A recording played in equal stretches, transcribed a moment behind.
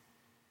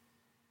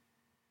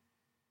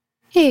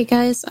Hey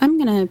guys, I'm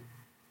going to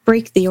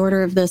break the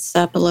order of this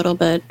up a little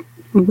bit.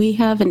 We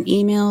have an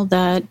email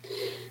that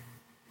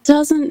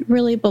doesn't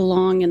really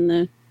belong in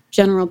the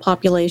general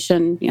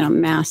population,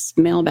 mass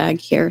mailbag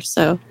here.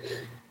 So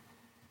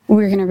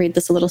we're going to read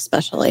this a little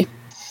specially.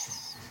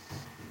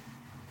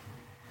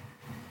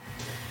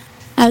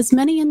 As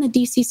many in the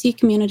DCC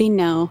community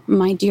know,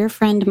 my dear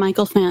friend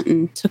Michael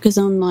Fanton took his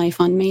own life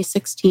on May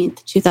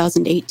 16th,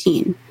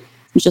 2018,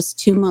 just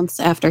 2 months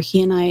after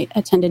he and I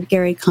attended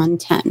GaryCon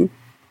 10.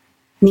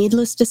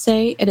 Needless to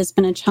say, it has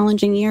been a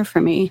challenging year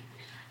for me,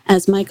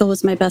 as Michael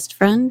was my best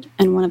friend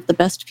and one of the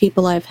best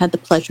people I've had the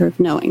pleasure of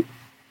knowing.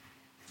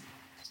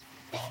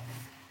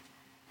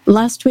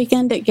 Last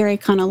weekend at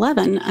GaryCon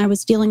 11, I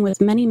was dealing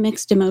with many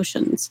mixed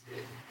emotions,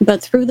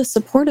 but through the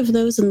support of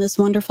those in this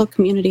wonderful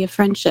community of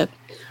friendship,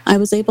 I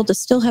was able to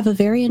still have a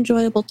very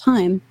enjoyable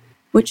time,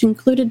 which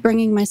included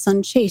bringing my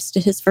son Chase to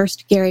his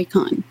first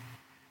GaryCon.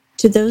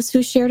 To those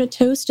who shared a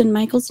toast in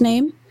Michael's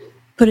name,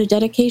 put a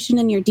dedication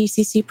in your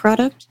DCC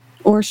product,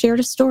 or shared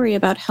a story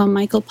about how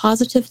Michael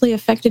positively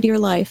affected your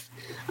life,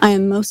 I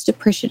am most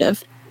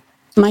appreciative.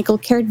 Michael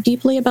cared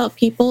deeply about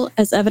people,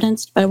 as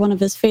evidenced by one of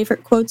his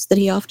favorite quotes that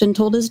he often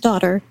told his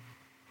daughter,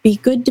 "Be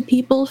good to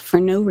people for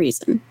no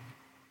reason."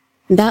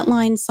 That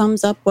line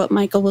sums up what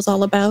Michael was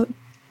all about,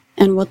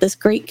 and what this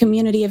great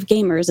community of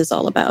gamers is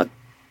all about.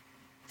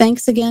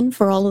 Thanks again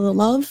for all of the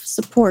love,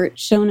 support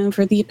shown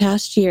over the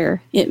past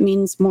year. It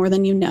means more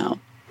than you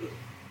know.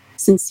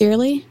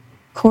 Sincerely,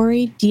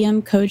 Corey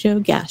DM Kojo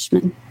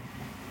Gashman.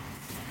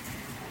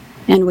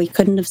 And we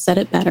couldn't have said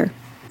it better.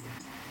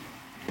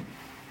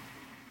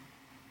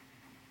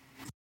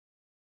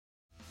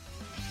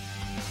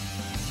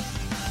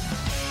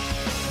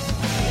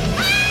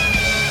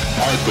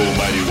 Arc,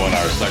 Almighty One,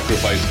 our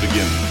sacrifice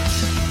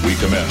begins. We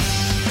commence.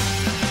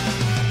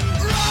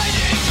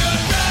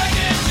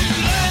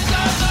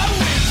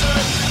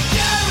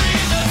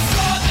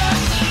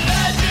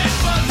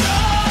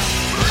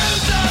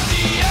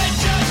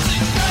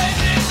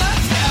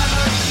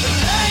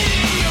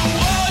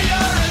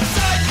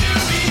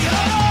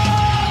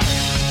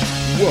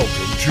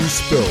 Welcome to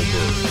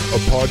Spellburn, a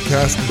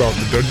podcast about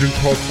the Dungeon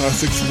Crawl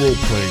Classics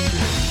role-playing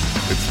game.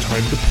 It's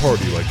time to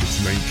party like it's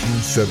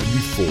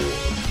 1974.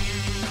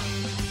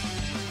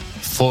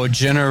 For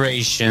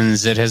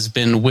generations, it has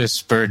been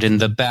whispered in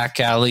the back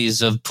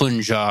alleys of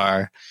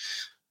Punjar.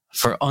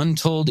 For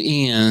untold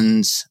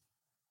eons,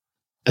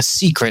 a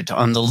secret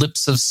on the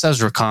lips of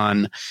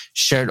Sezrakon,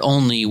 shared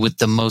only with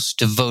the most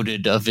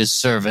devoted of his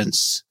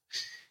servants.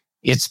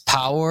 Its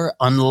power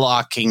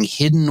unlocking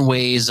hidden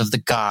ways of the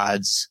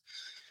gods,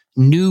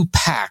 new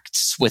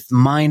pacts with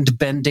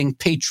mind-bending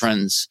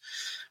patrons,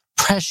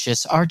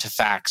 precious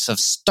artifacts of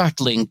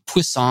startling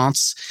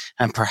puissance,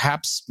 and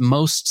perhaps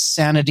most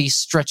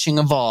sanity-stretching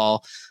of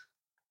all,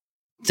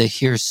 the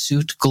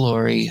hirsute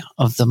glory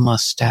of the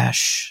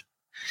mustache.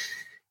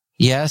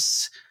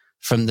 Yes,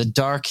 from the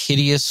dark,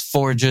 hideous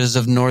forges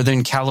of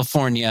Northern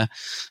California,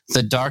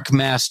 the Dark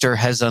Master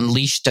has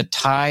unleashed a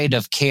tide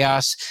of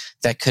chaos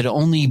that could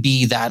only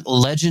be that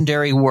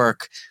legendary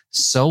work,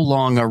 so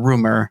long a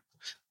rumor,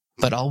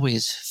 but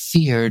always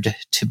feared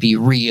to be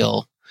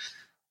real.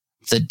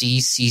 The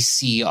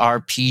DCC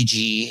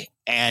RPG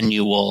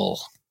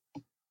Annual.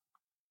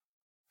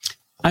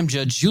 I'm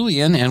Judge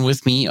Julian, and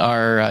with me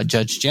are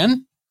Judge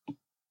Jen.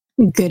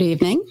 Good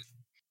evening.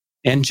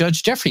 And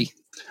Judge Jeffrey.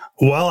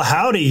 Well,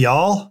 howdy,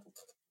 y'all.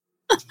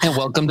 And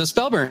welcome to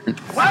Spellburn.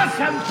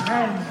 Welcome,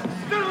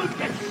 friends. Good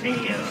to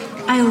see you.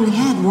 I only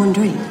had one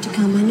drink to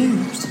calm my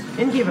nerves.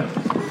 Innkeeper,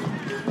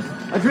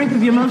 a drink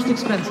of your most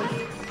expensive.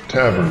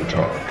 Tavern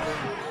Talk.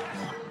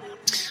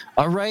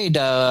 All right,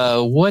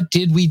 what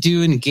did we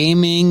do in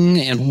gaming,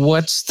 and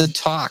what's the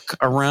talk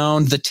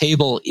around the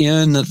table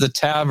in the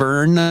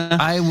tavern?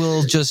 I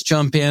will just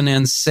jump in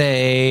and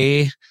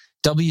say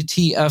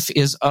WTF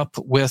is up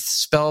with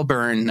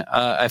Spellburn.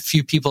 A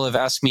few people have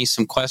asked me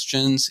some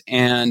questions,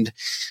 and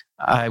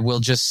I will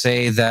just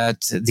say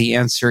that the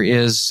answer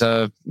is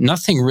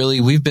nothing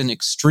really. We've been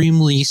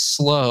extremely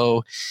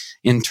slow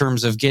in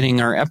terms of getting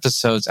our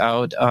episodes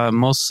out,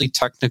 mostly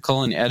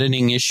technical and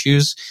editing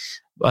issues.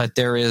 But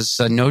there is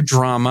no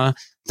drama.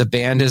 The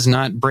band is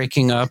not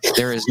breaking up.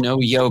 There is no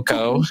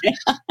Yoko.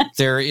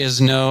 There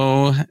is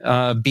no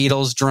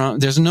Beatles drama.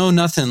 There's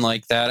nothing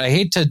like that. I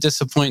hate to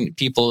disappoint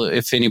people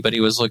if anybody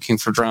was looking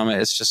for drama.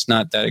 It's just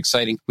not that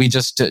exciting. We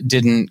just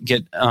didn't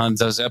get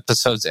those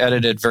episodes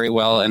edited very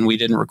well, and we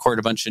didn't record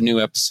a bunch of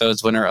new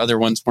episodes when our other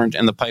ones weren't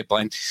in the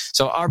pipeline.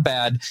 So our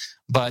bad,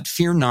 but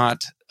fear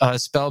not.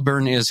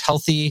 Spellburn is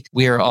healthy.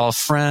 We are all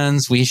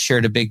friends. We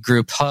shared a big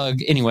group hug.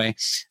 Anyway,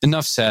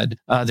 enough said.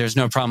 There's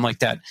no problem like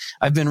that.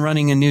 I've been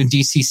running a new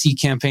DCC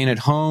campaign at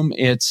home.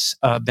 It's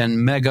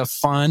been mega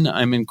fun.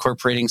 I'm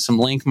incorporating some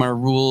Lankmar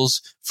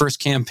rules. First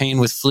campaign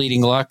with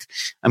Fleeting Luck.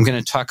 I'm going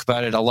to talk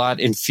about it a lot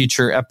in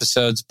future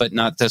episodes, but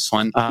not this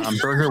one.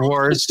 Burger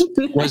Wars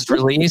was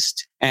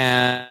released,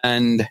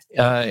 and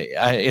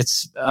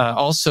it's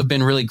also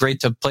been really great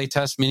to play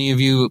test. Many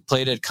of you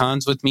played at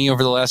cons with me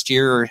over the last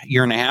year or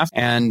year and a half,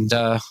 and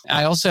And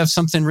I also have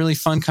something really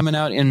fun coming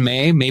out in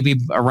May, maybe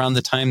around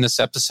the time this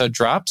episode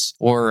drops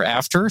or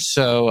after,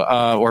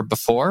 or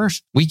before.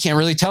 We can't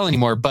really tell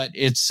anymore, but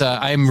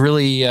I'm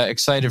really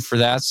excited for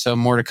that. So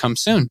more to come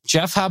soon.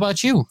 Jeff, how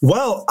about you?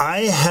 Well,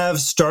 I have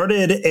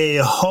started a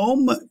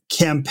home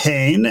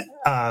campaign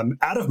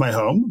out of my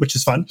home, which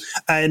is fun.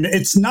 And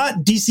it's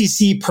not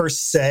DCC per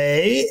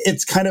se.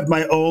 It's kind of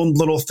my own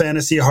little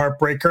fantasy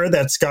heartbreaker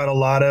that's got a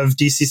lot of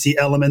DCC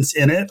elements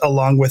in it,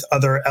 along with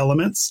other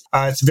elements.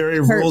 It's very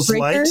rules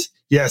light.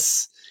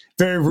 Yes.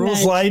 Very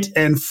rules light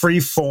and free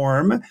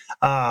form,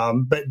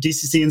 but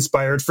DCC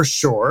inspired for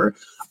sure.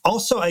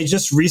 Also, I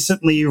just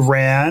recently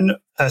ran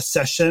a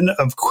session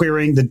of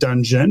Queering the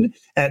Dungeon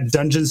at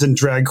Dungeons and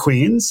Drag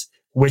Queens,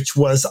 which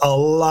was a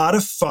lot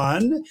of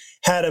fun.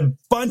 Had a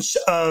bunch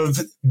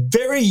of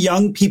very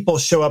young people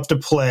show up to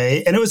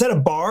play, and it was at a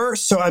bar,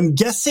 so I'm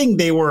guessing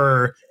they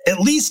were at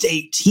least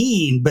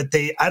 18, but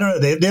I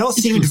don't know, they all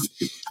seemed,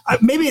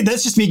 maybe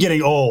that's just me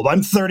getting old.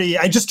 I'm 30,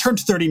 I just turned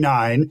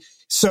 39,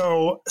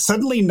 so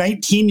suddenly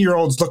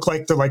 19-year-olds look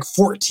like they're like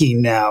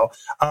 14 now.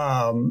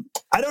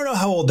 I don't know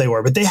how old they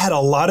were, but they had a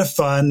lot of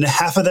fun.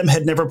 Half of them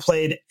had never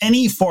played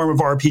any form of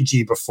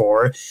RPG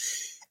before,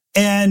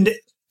 and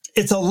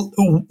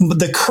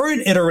the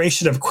current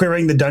iteration of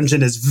Queering the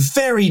Dungeon is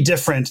very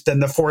different than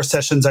the 4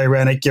 sessions I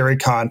ran at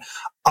GaryCon.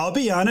 I'll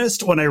be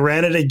honest, when I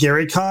ran it at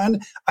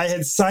GaryCon, I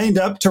had signed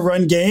up to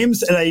run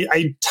games, and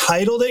I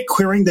titled it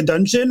Queering the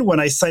Dungeon when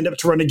I signed up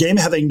to run a game,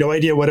 having no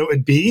idea what it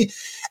would be.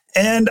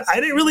 And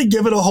I didn't really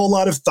give it a whole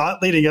lot of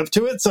thought leading up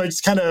to it. So I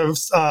just kind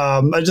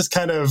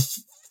of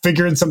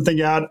figured something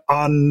out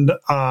on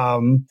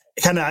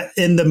kind of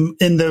in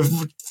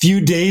the few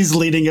days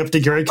leading up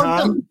to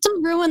GaryCon.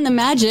 Don't ruin the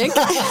magic.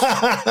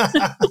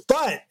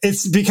 But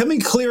it's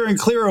becoming clearer and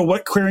clearer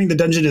what Queering the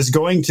Dungeon is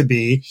going to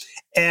be.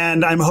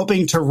 And I'm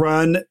hoping to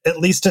run at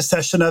least a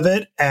session of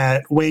it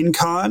at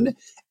WayneCon.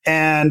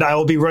 And I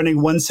will be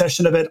running one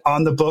session of it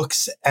on the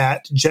books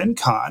at Gen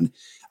Con.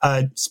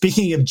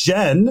 Speaking of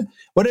Jen,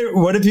 what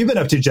have you been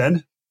up to,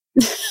 Jen?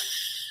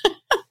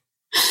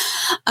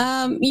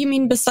 You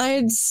mean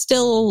besides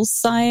still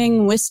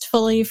sighing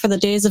wistfully for the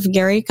days of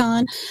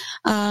GaryCon,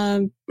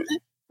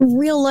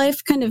 real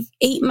life kind of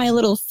ate my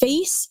little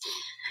face,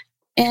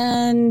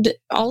 and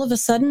all of a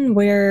sudden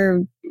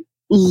we're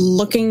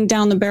looking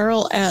down the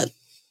barrel at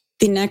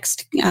the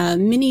next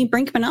mini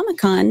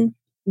Brinkmanomicon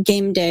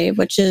game day,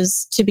 which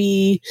is to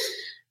be,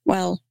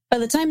 well, by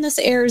the time this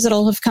airs,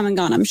 it'll have come and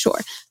gone, I'm sure.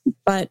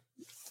 But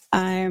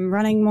I'm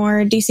running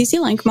more DCC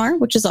Lankhmar,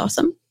 which is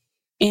awesome.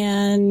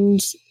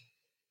 And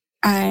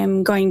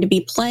I'm going to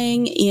be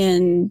playing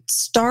in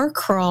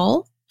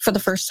Starcrawl for the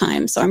first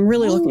time. So I'm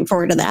really looking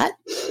forward to that.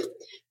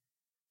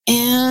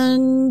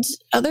 And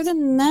other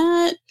than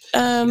that,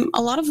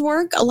 a lot of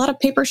work, a lot of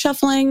paper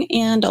shuffling,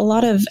 and a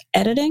lot of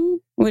editing,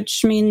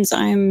 which means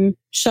I'm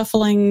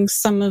shuffling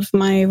some of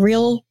my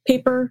real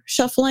paper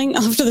shuffling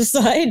off to the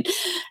side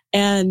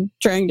and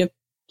trying to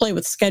play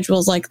with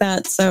schedules like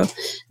that. So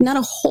not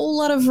a whole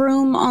lot of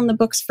room on the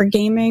books for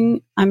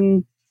gaming.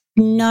 I'm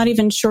not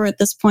even sure at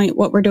this point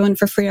what we're doing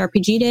for Free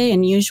RPG Day.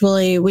 And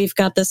usually we've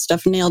got this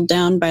stuff nailed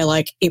down by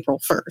like April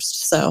 1st.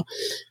 So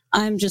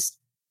I'm just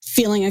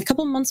feeling a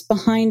couple months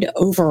behind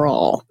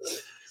overall.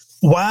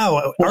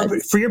 Wow.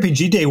 Free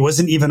RPG Day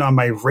wasn't even on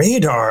my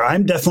radar.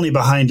 I'm definitely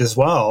behind as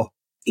well.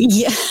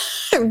 Yeah.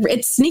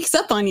 It sneaks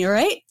up on you,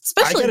 right?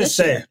 Especially I gotta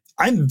say, year.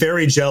 I'm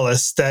very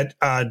jealous that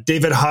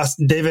David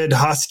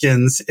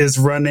Hoskins is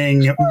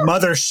running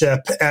Mothership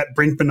at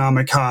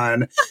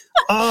Brinkmanomicon.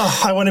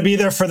 Oh, I want to be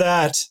there for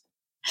that.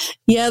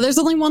 Yeah, there's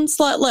only one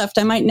slot left.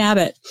 I might nab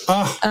it.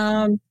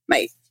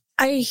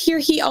 I hear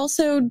he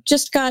also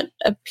just got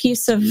a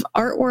piece of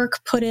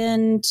artwork put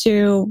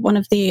into one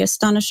of the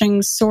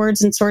Astonishing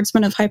Swords and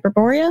Swordsmen of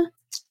Hyperborea.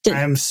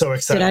 I am so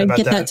excited about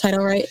that. Did I get that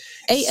title right?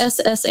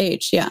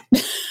 ASSH, yeah.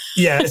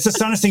 Yeah, it's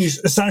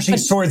Astonishing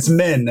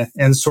Swordsmen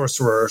and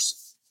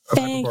Sorcerers.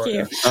 Thank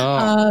you.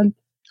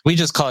 We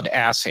just call it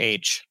Ass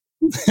H.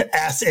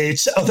 Ass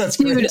H. Oh, that's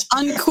great. Dude,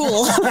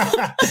 uncool.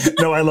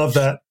 No, I love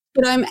that.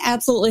 But I'm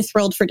absolutely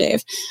thrilled for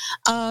Dave.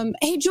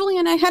 Hey,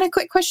 Julian, I had a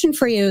quick question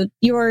for you.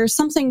 Your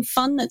Something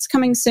Fun that's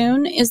coming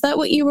soon, is that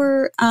what you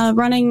were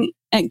running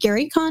at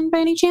GaryCon by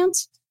any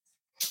chance?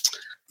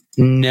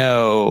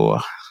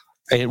 No,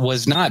 it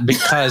was not,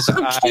 because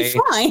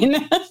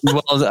fine.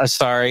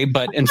 Sorry,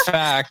 but in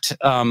fact,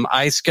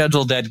 I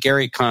scheduled that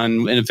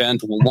GaryCon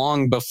event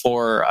long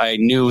before I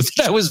knew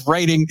that I was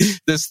writing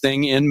this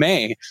thing in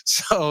May.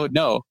 So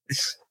no,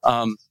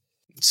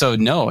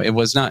 it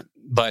was not.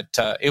 But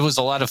it was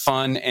a lot of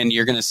fun, and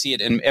you're going to see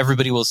it, and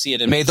everybody will see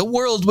it in May. The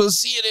world will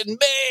see it in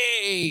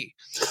May.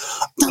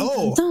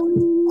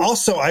 Oh,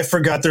 also, I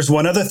forgot there's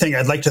one other thing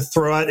I'd like to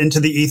throw out into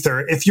the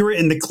ether. If you're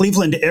in the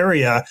Cleveland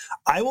area,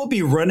 I will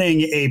be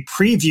running a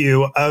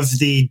preview of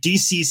the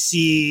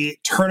DCC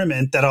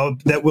tournament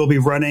that we'll be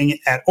running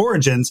at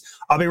Origins.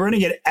 I'll be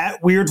running it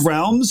at Weird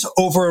Realms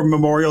over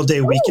Memorial Day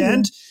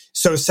weekend.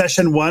 So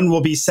session 1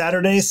 will be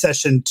Saturday,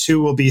 session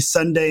 2 will be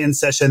Sunday, and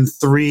session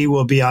 3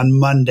 will be on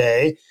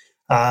Monday.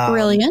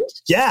 Brilliant.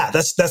 Yeah,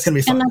 that's going to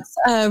be fun. And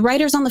that's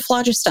Riders on the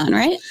Phlogiston,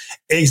 right?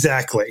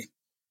 Exactly.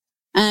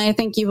 I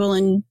think you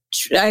will.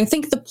 I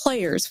think the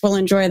players will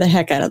enjoy the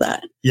heck out of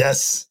that.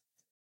 Yes.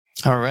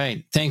 All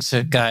right. Thanks,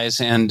 guys.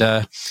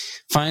 And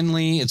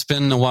finally, it's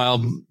been a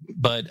while,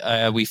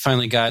 but we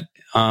finally got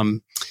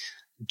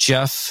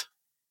Jeff,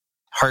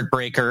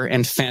 Heartbreaker,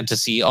 and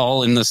Fantasy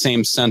all in the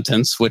same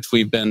sentence, which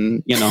we've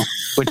been,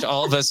 which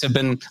all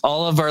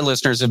of our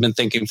listeners have been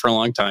thinking for a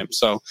long time.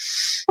 So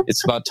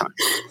it's about time.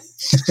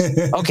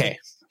 Okay.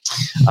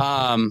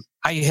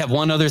 I have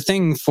one other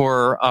thing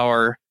for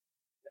our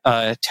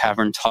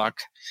Tavern Talk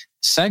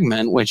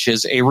segment, which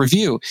is a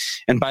review.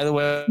 And by the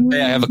way,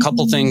 I have a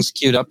couple things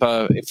queued up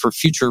for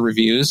future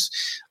reviews.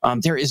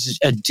 There is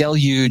a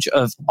deluge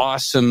of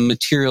awesome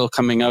material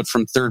coming out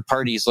from third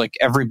parties. Like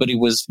everybody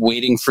was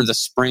waiting for the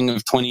spring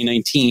of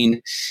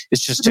 2019.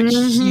 It's just a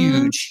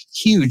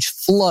huge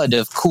flood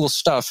of cool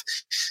stuff.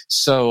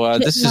 So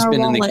this has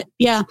been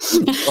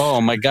oh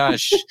my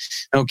gosh,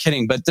 no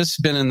kidding. But this has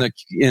been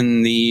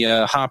in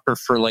the hopper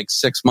for like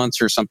 6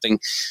 months or something.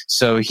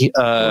 So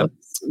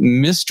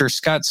Mr.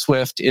 Scott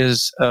Swift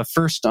is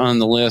first on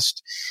the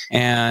list.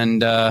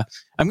 And I'm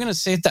going to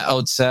say at the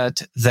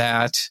outset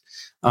that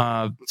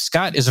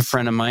Scott is a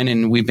friend of mine,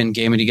 and we've been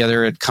gaming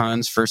together at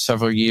cons for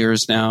several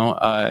years now.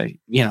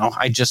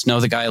 I just know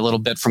the guy a little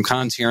bit from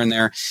cons here and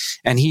there,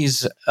 and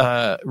he's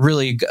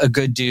really a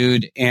good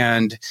dude.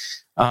 And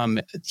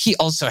he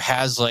also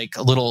has like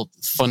a little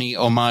funny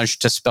homage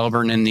to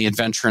Spellburn in the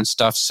adventure and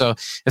stuff. So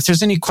if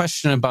there's any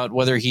question about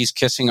whether he's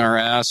kissing our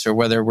ass or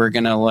whether we're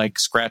going to like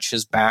scratch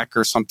his back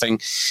or something,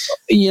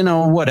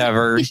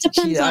 whatever. It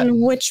depends on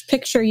which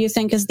picture you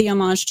think is the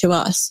homage to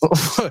us.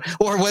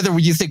 Or whether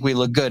you think we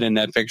look good in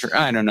that picture.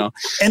 I don't know.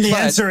 And the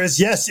answer is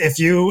yes. If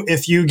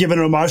you give an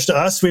homage to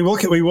us, we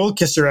will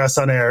kiss your ass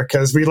on air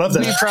because we love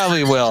that. We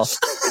probably will.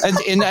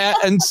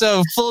 And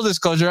so full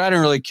disclosure, I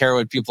don't really care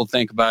what people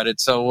think about it.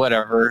 So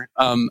whatever.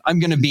 I'm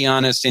going to be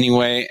honest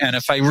anyway. And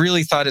if I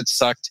really thought it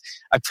sucked,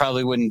 I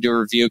probably wouldn't do a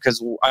review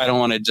because I don't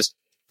want to just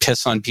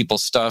piss on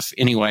people's stuff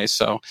anyway.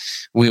 So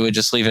we would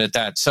just leave it at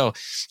that. So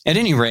at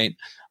any rate,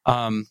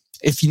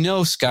 if you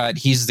know Scott,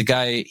 he's the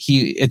guy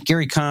at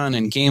Gary Con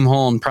and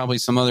Gamehole and probably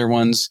some other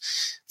ones.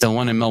 The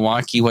one in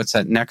Milwaukee, what's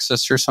that,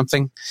 Nexus or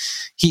something?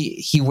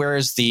 He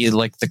wears the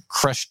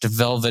crushed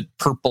velvet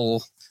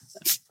purple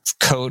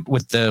coat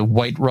with the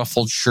white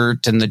ruffled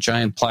shirt and the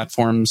giant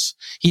platforms.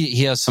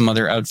 He has some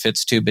other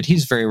outfits too, but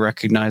he's very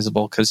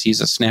recognizable because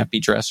he's a snappy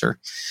dresser,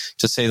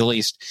 to say the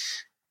least.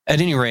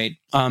 At any rate,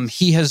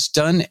 he has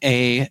done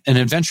an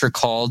adventure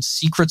called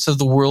Secrets of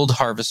the World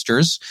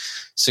Harvesters,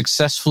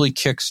 successfully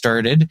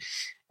kickstarted,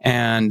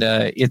 and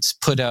it's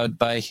put out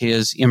by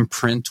his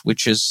imprint,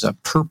 which is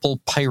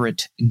Purple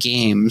Pirate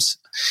Games.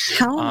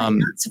 How am I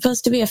not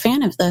supposed to be a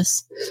fan of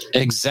this?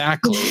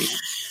 Exactly.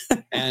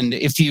 And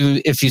if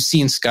you've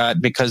seen Scott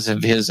because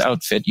of his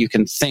outfit, you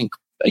can think,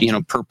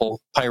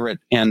 Purple Pirate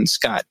and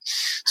Scott.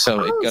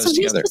 So it goes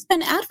together. He's just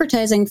been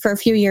advertising for a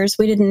few years.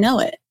 We didn't know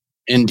it.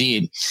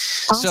 Indeed.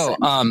 Awesome.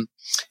 So,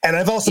 and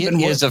I've also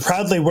been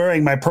proudly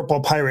wearing my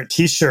Purple Pirate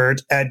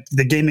T-shirt at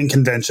the gaming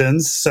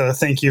conventions. So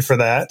thank you for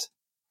that.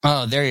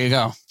 Oh, there you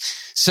go.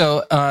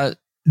 So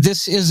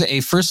this is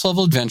a first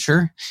level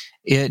adventure.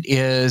 It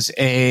is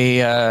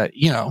a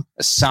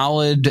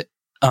solid.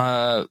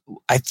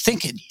 I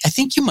think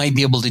you might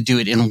be able to do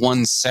it in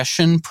one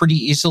session pretty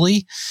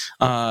easily,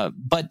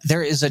 but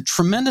there is a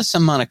tremendous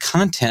amount of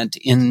content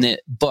in the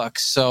book.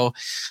 So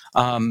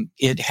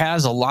it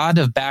has a lot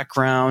of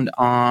background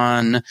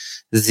on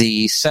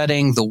the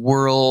setting, the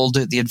world.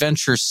 The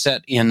adventure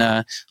set in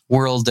a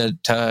world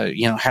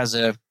that has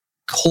a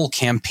whole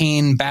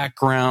campaign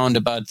background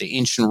about the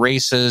ancient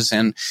races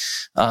and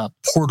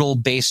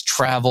portal-based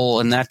travel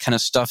and that kind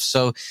of stuff.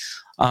 So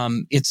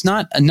it's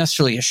not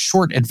necessarily a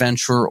short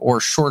adventure or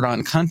short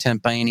on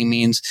content by any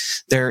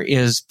means. There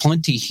is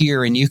plenty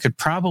here, and you could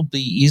probably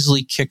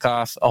easily kick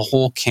off a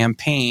whole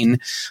campaign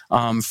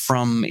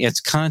from its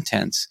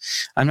contents.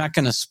 I'm not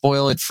going to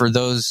spoil it for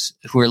those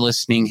who are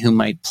listening who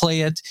might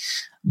play it,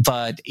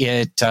 but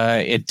it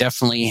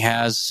definitely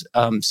has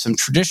some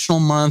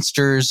traditional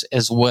monsters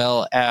as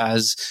well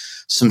as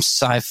some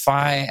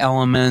sci-fi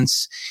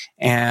elements,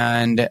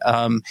 and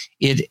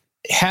it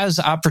has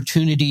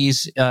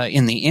opportunities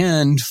in the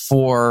end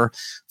for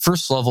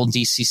first level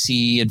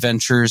DCC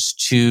adventurers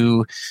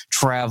to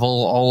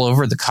travel all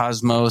over the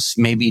cosmos,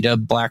 maybe to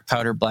Black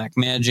Powder, Black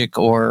Magic,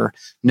 or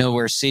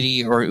Nowhere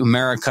City, or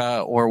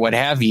Umerica, or what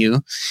have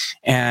you.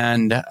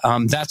 And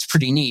that's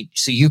pretty neat.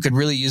 So you could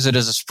really use it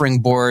as a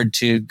springboard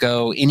to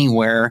go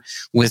anywhere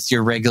with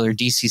your regular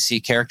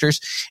DCC characters.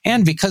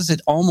 And because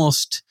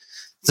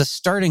the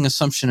starting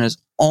assumption is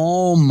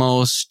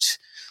almost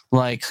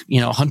like,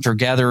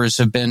 hunter-gatherers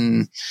have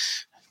been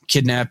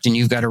kidnapped and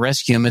you've got to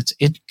rescue them.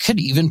 It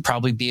could even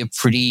probably be a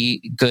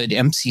pretty good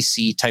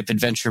MCC type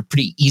adventure,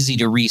 pretty easy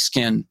to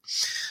reskin.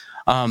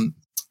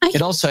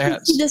 It also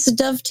has this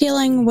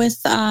dovetailing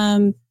with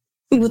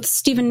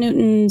Stephen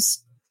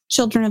Newton's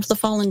Children of the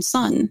Fallen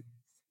Sun,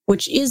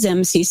 which is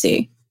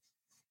MCC.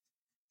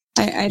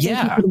 I think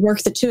you could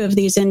work the two of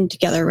these in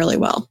together really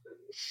well.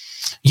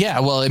 Yeah,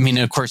 well, I mean,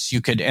 of course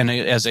you could, and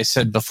as I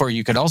said before,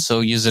 you could also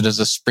use it as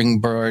a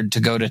springboard to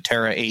go to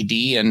Terra AD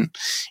and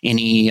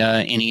any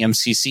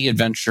MCC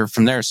adventure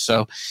from there.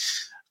 So,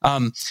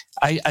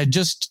 I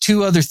just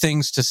two other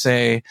things to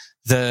say.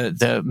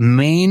 The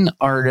main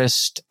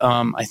artist,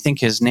 I think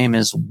his name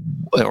is,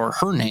 or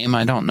her name,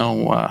 I don't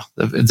know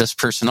this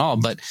person all,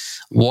 but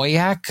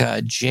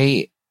Woyak,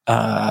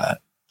 J.M.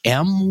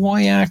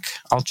 Woyak.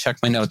 I'll check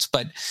my notes,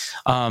 but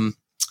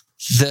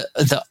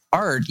the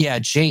art,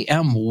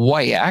 J.M.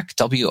 Woyak,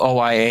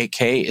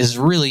 Wyoyak, is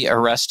really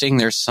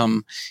arresting.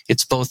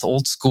 It's both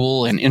old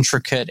school and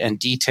intricate and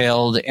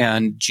detailed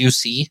and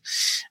juicy,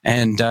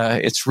 and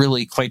it's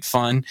really quite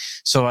fun.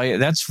 So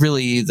that's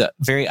really the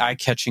very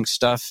eye-catching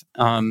stuff.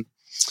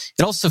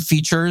 It also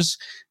features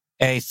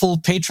a full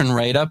patron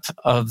write-up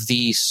of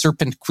the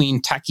Serpent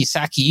Queen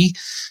Takisaki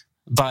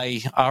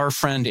by our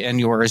friend and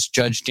yours,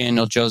 Judge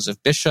Daniel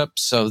Joseph Bishop.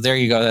 So there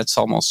you go. That's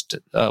almost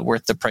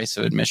worth the price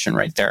of admission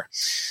right there.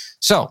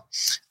 So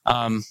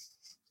I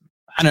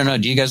don't know.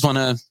 Do you guys want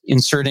to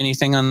insert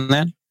anything on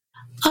that?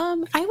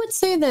 I would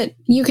say that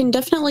you can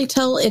definitely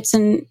tell it's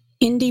an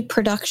indie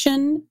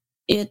production.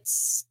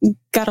 It's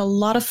got a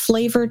lot of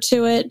flavor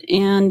to it,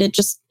 and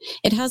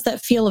it has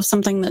that feel of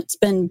something that's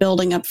been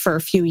building up for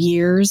a few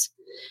years,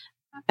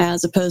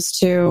 as opposed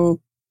to,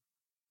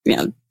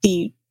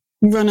 the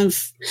run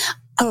of,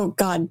 oh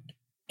God,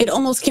 it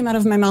almost came out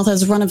of my mouth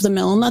as run of the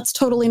mill, and that's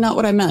totally not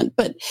what I meant.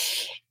 But,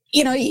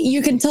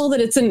 you can tell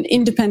that it's an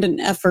independent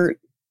effort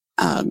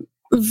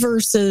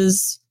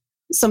versus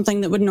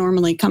something that would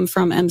normally come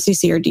from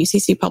MCC or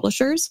DCC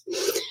publishers.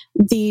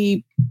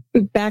 The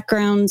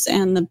backgrounds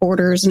and the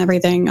borders and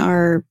everything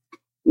are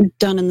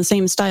done in the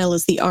same style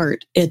as the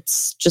art.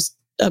 It's just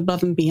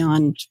above and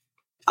beyond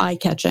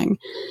eye-catching.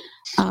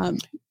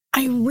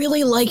 I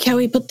really like how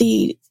he put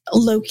the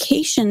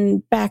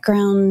location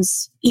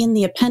backgrounds in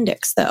the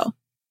appendix, though.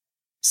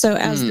 So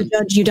as the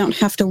judge, you don't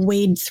have to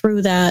wade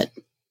through that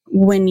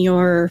when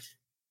you're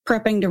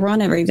prepping to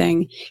run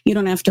everything. You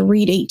don't have to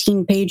read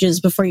 18 pages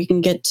before you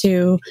can get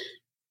to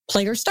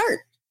play or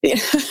start.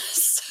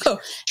 So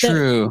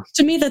true.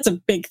 To me, that's a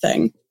big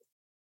thing.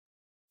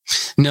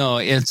 No,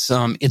 it's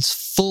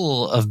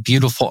full of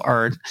beautiful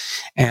art,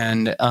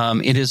 and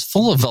it is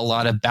full of a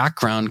lot of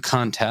background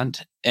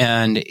content,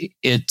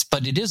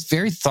 but it is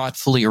very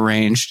thoughtfully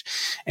arranged.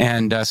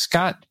 And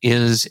Scott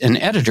is an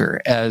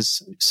editor,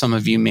 as some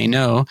of you may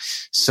know,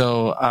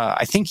 so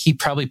I think he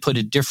probably put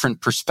a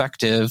different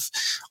perspective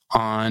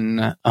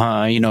on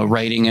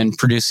writing and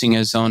producing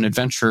his own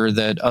adventure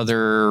that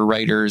other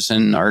writers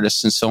and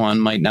artists and so on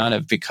might not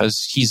have,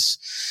 because he's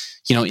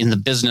in the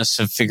business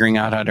of figuring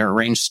out how to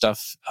arrange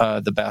stuff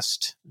the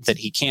best that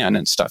he can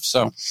and stuff.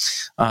 So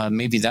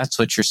maybe that's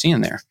what you're seeing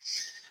there.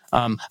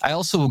 I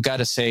also got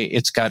to say,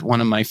 it's got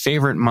one of my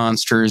favorite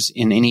monsters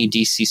in any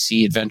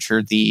DCC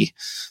adventure, the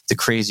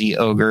crazy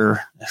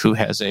ogre who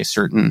has a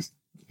certain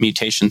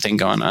mutation thing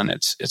going on.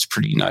 It's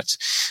pretty nuts.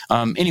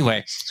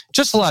 Anyway,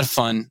 just a lot of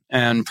fun,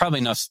 and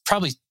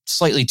probably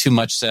slightly too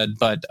much said,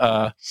 but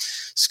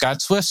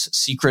Scott Swift's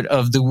Secret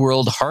of the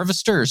World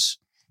Harvesters.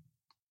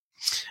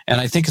 And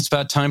I think it's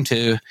about time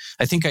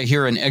I think I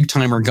hear an egg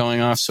timer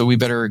going off, so we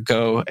better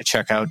go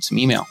check out some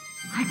email.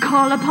 I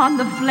call upon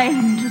the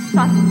flame to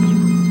summon you.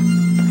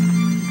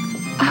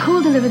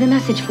 Who'll deliver the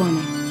message for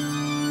me?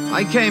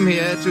 I came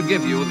here to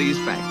give you these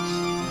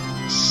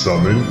facts.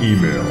 Summon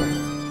email.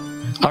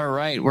 All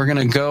right, we're going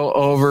to go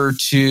over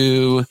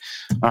to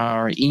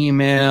our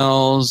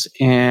emails.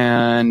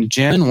 And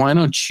Jen, why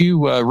don't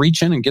you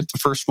reach in and get the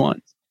first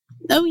one?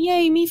 Oh,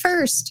 yay, me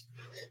first.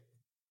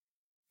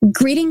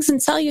 Greetings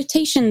and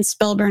salutations,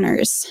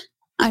 Spellburners.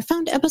 I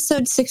found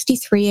episode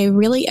 63 a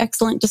really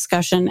excellent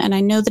discussion, and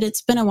I know that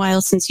it's been a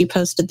while since you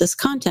posted this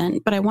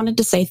content, but I wanted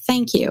to say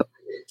thank you.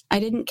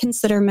 I didn't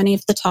consider many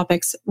of the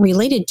topics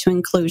related to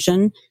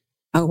inclusion.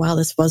 Oh, wow,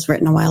 this was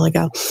written a while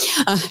ago.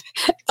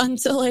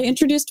 Until I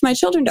introduced my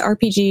children to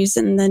RPGs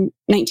in the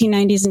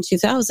 1990s and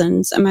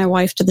 2000s, and my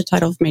wife to the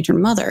title of Major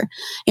Mother.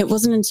 It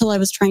wasn't until I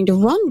was trying to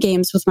run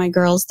games with my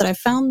girls that I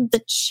found the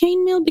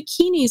chainmail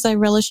bikinis I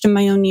relished in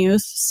my own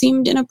youth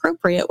seemed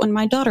inappropriate when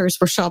my daughters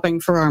were shopping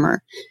for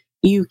armor.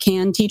 You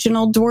can teach an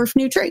old dwarf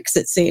new tricks,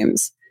 it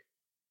seems.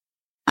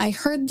 I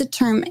heard the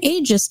term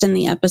ageist in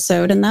the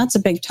episode, and that's a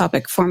big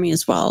topic for me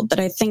as well, that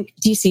I think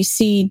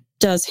DCC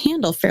does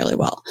handle fairly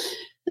well.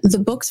 The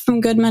books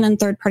from Goodman and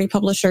third-party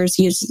publishers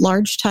use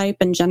large type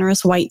and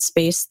generous white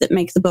space that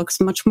make the books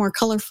much more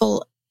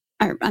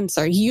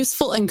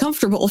useful and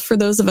comfortable for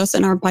those of us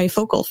in our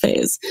bifocal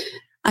phase.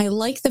 I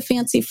like the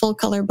fancy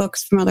full-color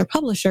books from other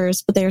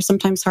publishers, but they are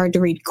sometimes hard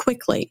to read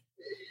quickly.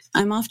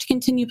 I'm off to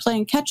continue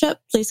playing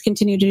catch-up. Please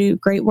continue to do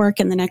great work,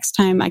 and the next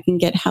time I can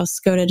get House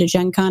Skoda to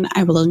Gen Con,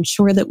 I will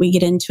ensure that we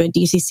get into a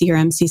DCC or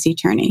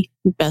MCC tourney.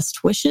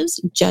 Best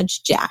wishes,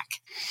 Judge Jack.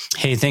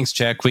 Hey, thanks,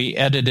 Jack. We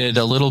edited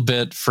a little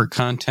bit for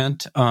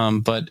content,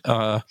 but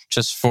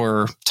just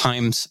for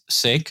time's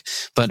sake,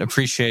 but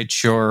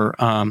appreciate your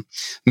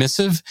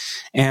missive.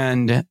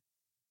 And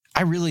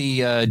I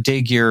really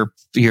dig your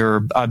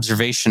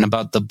observation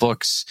about the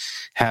books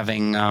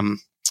having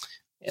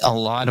a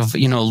lot of,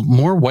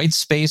 more white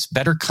space,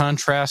 better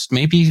contrast,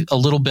 maybe a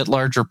little bit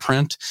larger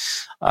print.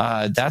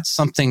 That's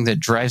something that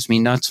drives me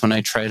nuts when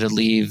I try to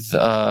leave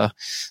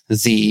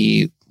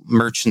the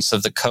Merchants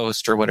of the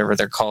Coast or whatever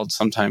they're called.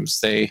 Sometimes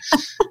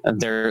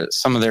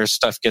some of their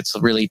stuff gets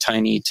really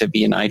tiny to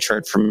be an eye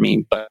chart for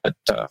me, but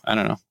I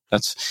don't know.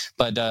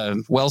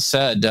 Well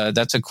said.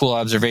 That's a cool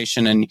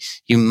observation. And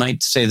you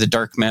might say the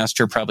Dark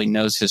Master probably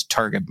knows his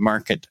target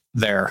market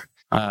there.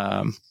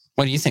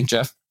 What do you think,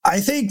 Jeff? I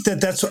think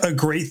that that's a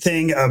great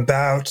thing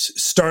about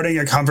starting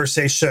a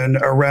conversation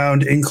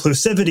around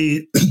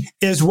inclusivity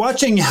is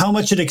watching how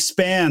much it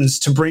expands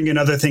to bring in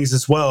other things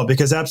as well,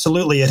 because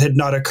absolutely it had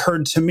not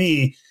occurred to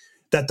me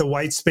that the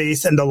white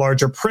space and the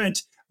larger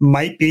print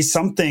might be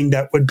something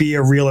that would be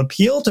a real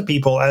appeal to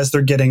people as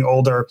they're getting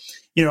older.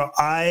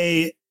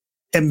 I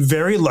am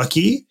very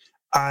lucky.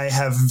 I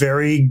have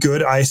very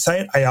good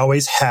eyesight. I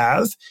always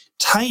have.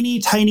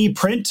 Tiny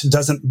print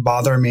doesn't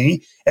bother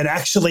me. And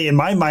actually, in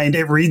my mind,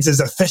 it reads as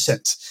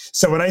efficient.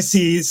 So when I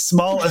see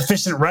small,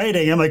 efficient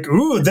writing, I'm like,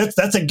 ooh,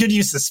 that's a good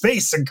use of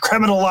space and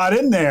cramming a lot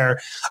in there.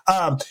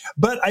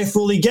 But I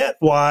fully get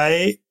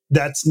why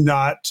that's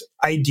not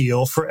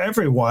ideal for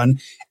everyone.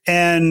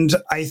 And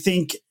I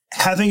think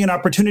having an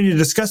opportunity to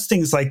discuss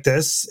things like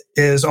this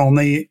is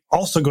only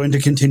also going to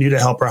continue to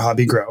help our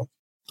hobby grow.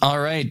 All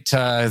right.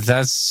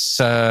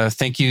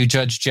 Thank you,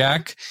 Judge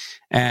Jack.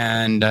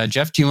 And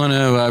Jeff, do you want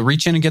to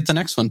reach in and get the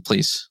next one,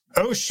 please?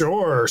 Oh,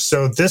 sure.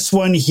 So this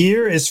one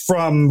here is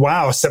from,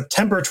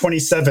 September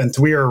 27th.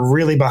 We are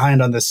really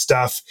behind on this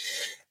stuff.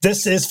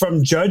 This is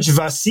from Judge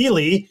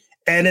Vasily.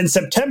 And in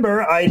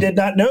September, I did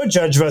not know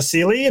Judge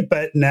Vasily,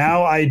 but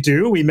now I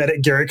do. We met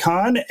at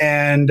GaryCon,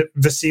 and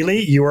Vasily,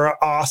 you are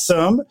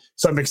awesome.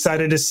 So I'm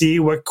excited to see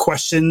what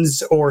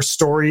questions or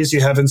stories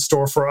you have in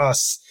store for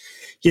us.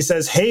 He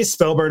says, "Hey,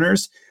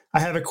 Spellburners, I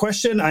have a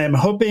question. I am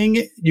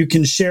hoping you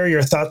can share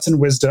your thoughts and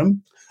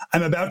wisdom.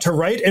 I'm about to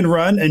write and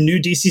run a new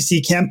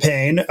DCC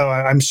campaign.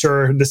 I'm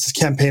sure this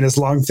campaign is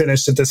long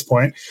finished at this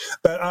point,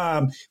 but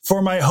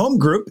for my home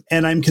group,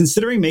 and I'm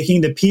considering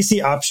making the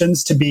PC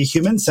options to be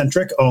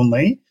human-centric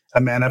only, a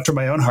man after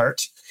my own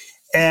heart,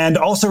 and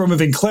also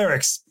removing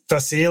clerics.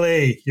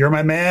 Vasily, you're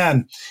my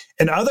man.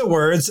 In other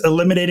words,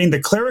 eliminating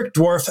the cleric,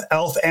 dwarf,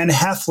 elf, and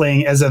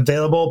halfling as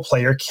available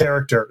player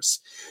characters.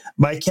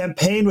 My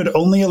campaign would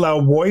only allow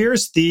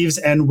warriors, thieves,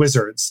 and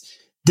wizards.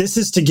 This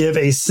is to give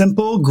a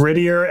simple,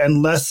 grittier,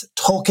 and less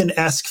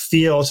Tolkien-esque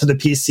feel to the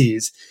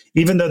PCs,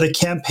 even though the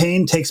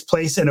campaign takes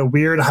place in a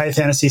weird high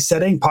fantasy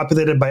setting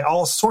populated by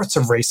all sorts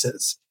of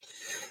races.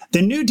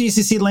 The new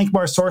DCC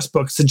Lankhmar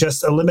sourcebook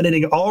suggests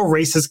eliminating all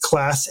races,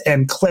 class,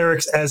 and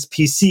clerics as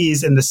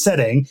PCs in the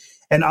setting,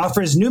 and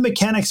offers new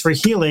mechanics for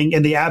healing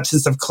in the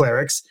absence of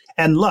clerics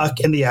and luck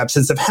in the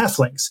absence of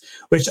halflings,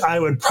 which I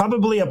would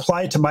probably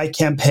apply to my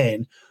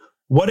campaign.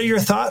 What are your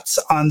thoughts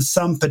on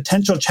some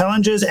potential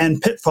challenges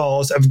and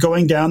pitfalls of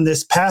going down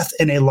this path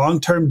in a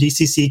long-term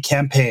DCC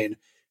campaign?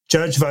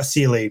 Judge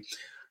Vasily."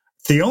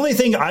 The only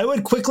thing I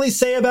would quickly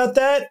say about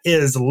that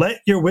is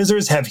let your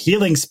wizards have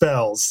healing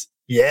spells.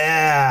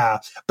 Yeah.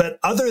 But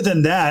other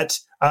than that,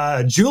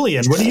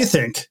 Julian, what do you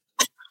think?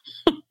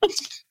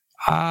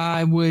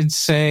 I would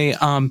say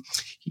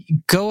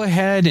go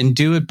ahead and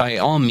do it by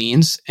all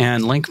means.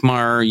 And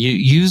Lankhmar, you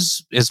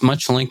use as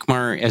much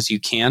Lankhmar as you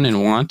can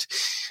and want.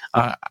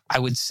 I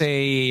would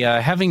say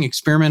having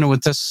experimented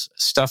with this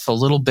stuff a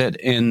little bit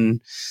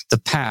in the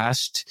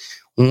past,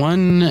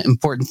 one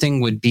important thing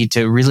would be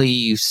to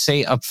really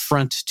say up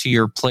front to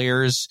your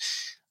players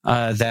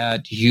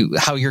that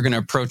how you're going to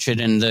approach it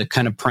and the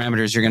kind of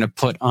parameters you're going to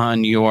put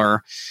on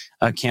your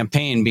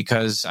campaign,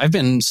 because I've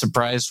been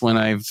surprised when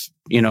I've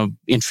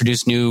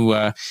introduced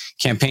new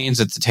campaigns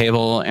at the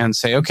table and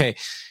say, okay,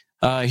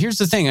 here's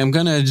the thing,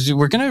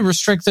 we're gonna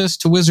restrict this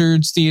to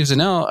wizards, thieves,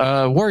 and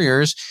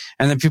warriors,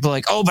 and then people are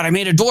like, oh, but I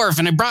made a dwarf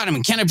and I brought him,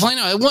 and can I play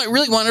now? I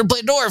really wanted to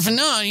play dwarf, and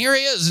no, here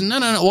he is, and no,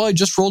 well, I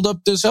just rolled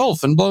up this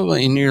elf, and blah blah,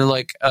 and you're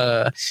like,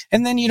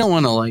 and then you don't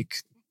want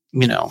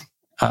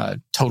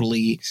to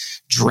totally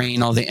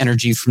drain all the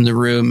energy from the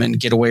room and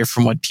get away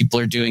from what people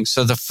are doing.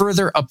 So the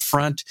further up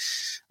front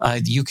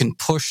you can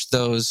push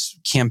those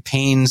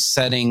campaign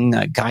setting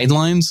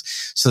guidelines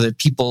so that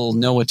people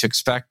know what to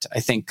expect, I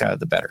think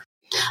the better.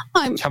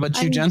 How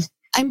about you, Jen?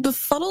 I'm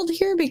befuddled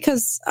here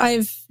because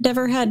I've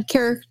never had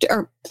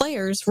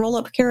players roll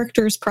up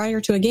characters prior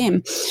to a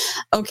game.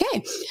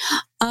 Okay.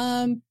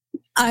 I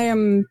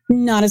am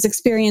not as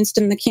experienced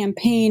in the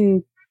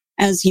campaign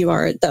as you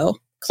are, though,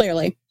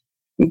 clearly.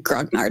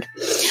 Grognard.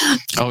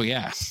 Oh,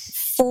 yeah.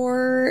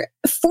 For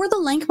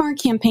the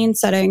Lankhmar campaign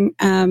setting,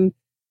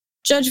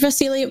 Judge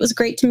Vasily, it was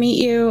great to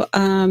meet you.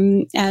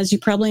 As you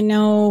probably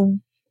know,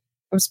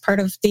 I was part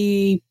of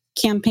the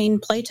campaign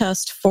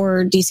playtest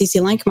for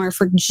DCC Lankhmar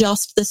for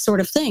just this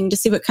sort of thing, to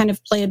see what kind of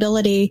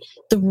playability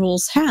the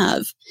rules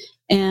have.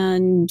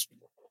 And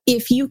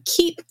if you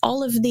keep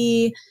all of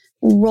the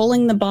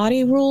rolling the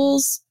body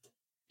rules,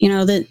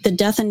 the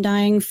death and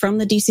dying from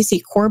the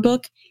DCC core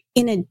book,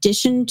 in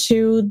addition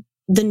to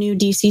the new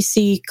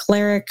DCC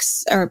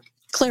clerics or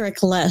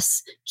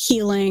cleric-less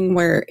healing,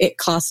 where it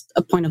costs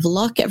a point of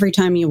luck every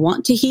time you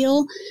want to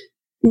heal,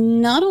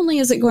 not only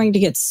is it going to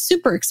get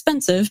super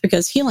expensive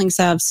because healing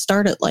salves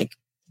start at like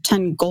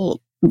 10 gold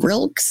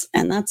rilks,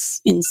 and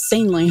that's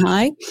insanely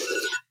high,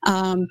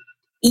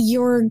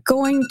 you're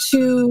going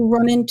to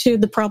run into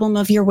the problem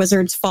of your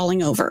wizards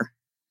falling over.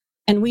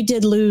 And we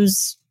did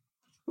lose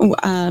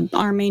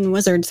our main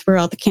wizard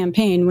throughout the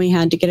campaign. We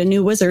had to get a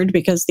new wizard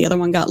because the other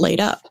one got laid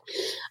up.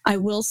 I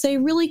will say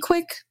really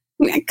quick,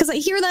 because I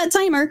hear that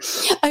timer,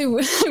 I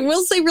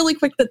will say really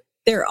quick that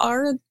there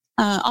are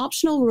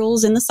optional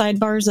rules in the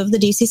sidebars of the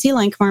DCC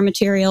Lankmar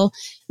material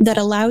that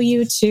allow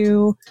you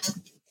to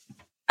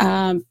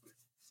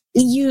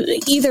you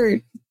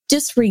either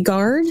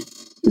disregard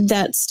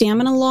that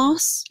stamina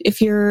loss if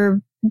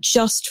you're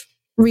just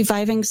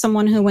reviving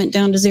someone who went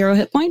down to 0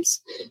 hit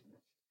points,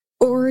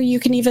 or you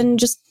can even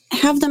just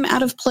have them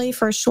out of play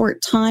for a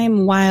short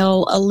time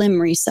while a limb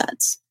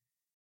resets.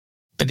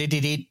 Oh,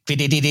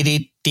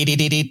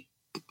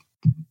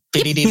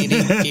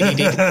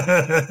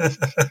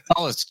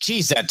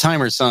 geez, that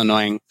timer's so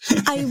annoying.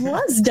 I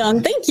was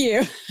done. Thank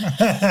you.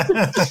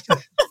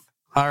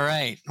 All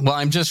right. Well,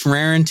 I'm just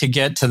raring to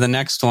get to the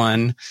next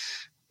one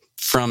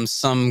from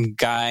some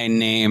guy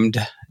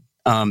named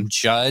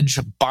Judge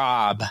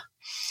Bob.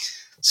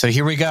 So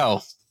here we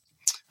go.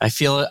 I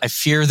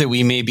fear that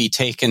we may be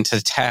taken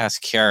to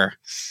task here.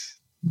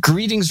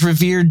 Greetings,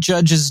 revered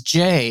Judges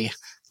J.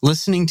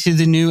 Listening to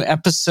the new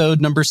episode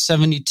number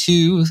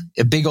 72,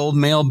 a big old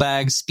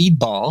mailbag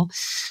speedball,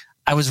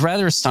 I was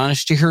rather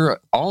astonished to hear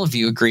all of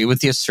you agree with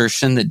the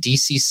assertion that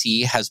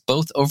DCC has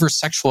both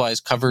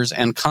over-sexualized covers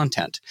and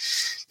content.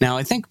 Now,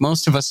 I think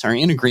most of us are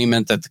in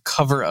agreement that the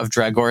cover of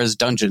Dragora's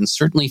Dungeon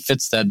certainly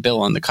fits that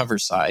bill on the cover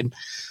side.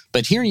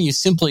 But hearing you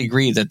simply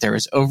agree that there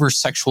is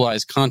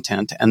over-sexualized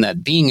content and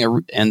that being a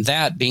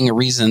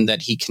reason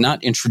that he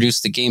cannot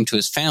introduce the game to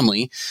his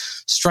family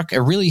struck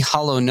a really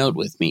hollow note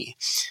with me.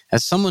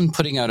 As someone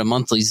putting out a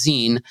monthly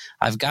zine,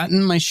 I've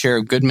gotten my share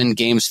of Goodman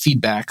Games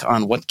feedback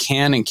on what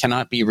can and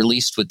cannot be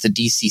released with the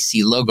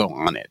DCC logo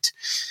on it.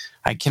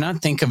 I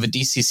cannot think of a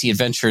DCC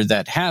adventure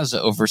that has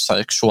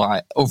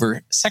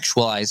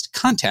over-sexualized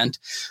content,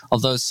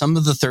 although some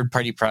of the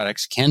third-party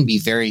products can be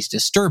very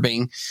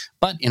disturbing,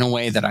 but in a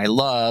way that I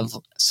love,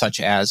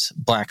 such as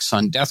Black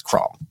Sun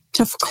Deathcrawl.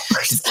 Of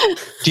course.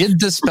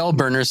 Did the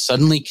Spellburners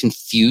suddenly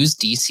confuse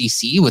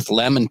DCC with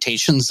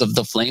Lamentations of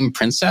the Flame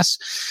Princess?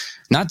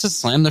 Not to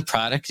slam the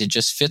product, it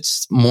just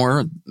fits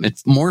more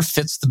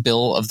fits the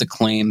bill of the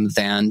claim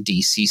than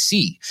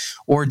DCC.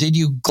 Or did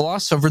you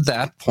gloss over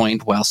that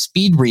point while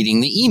speed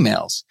reading the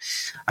emails?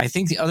 I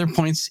think the other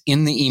points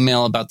in the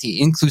email about the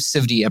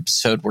inclusivity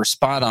episode were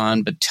spot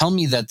on, but tell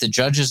me that the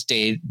Judges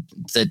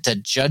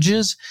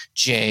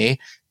J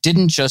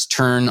didn't just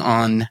turn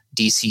on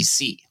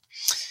DCC.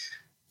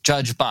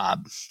 Judge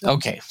Bob.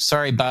 Okay,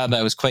 sorry, Bob,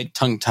 I was quite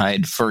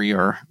tongue-tied for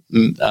your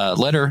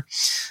letter.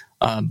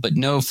 But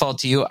no fault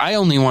to you. I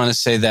only want to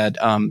say that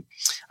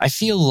I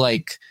feel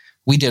like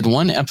we did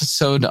one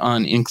episode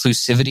on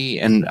inclusivity,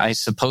 and I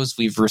suppose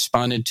we've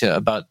responded to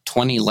about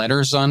 20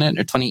 letters on it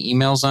or 20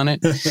 emails on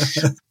it.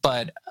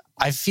 But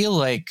I feel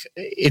like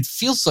it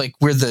feels like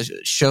we're the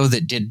show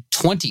that did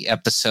 20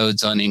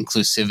 episodes on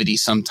inclusivity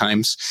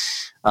sometimes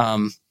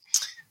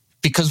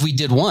because we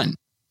did one.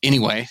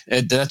 Anyway,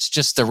 that's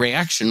just the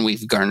reaction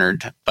we've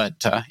garnered.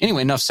 But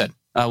anyway, enough said.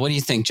 What do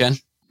you think, Jen?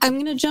 I'm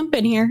going to jump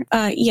in here.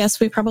 Yes,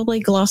 we probably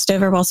glossed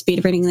over while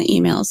speed reading the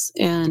emails.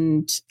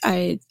 And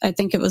I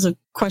think it was a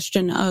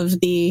question of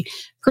the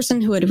person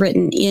who had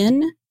written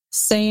in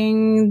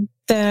saying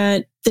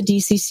that the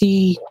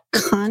DCC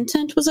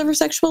content was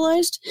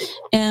over-sexualized.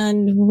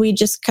 And we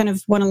just kind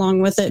of went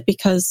along with it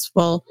because,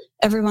 well,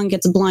 everyone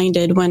gets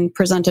blinded when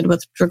presented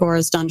with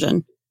Dragora's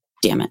Dungeon.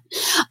 Damn it.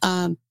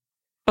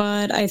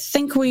 But I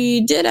think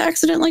we did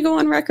accidentally go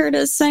on record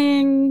as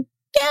saying,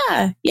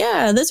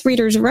 yeah, this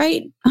reader's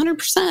right,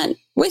 100%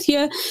 with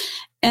you.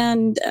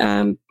 And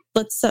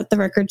let's set the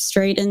record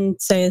straight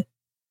and say,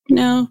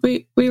 no,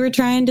 we were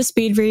trying to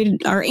speed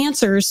read our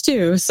answers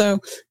too. So,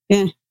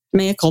 yeah,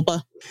 mea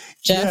culpa.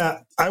 Jeff? Yeah,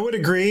 I would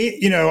agree.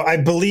 I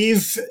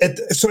believe at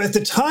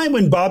the time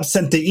when Bob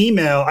sent the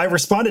email, I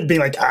responded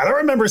being like, I don't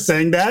remember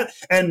saying that.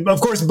 And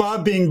of course,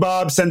 Bob being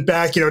Bob sent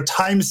back,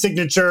 time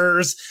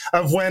signatures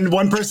of when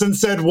one person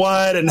said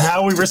what and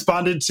how we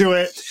responded to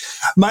it.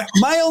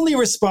 My only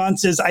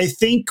response is I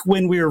think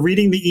when we were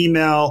reading the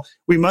email,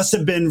 we must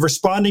have been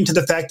responding to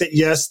the fact that,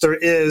 yes, there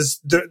is,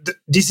 the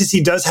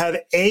DCC does have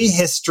a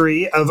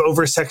history of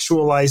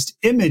over-sexualized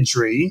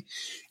imagery.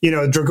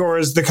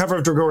 The cover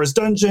of Dragora's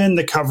Dungeon,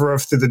 the cover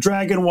of Through the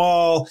Dragon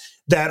Wall,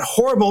 that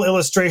horrible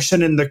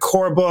illustration in the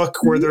core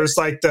book where there's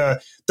like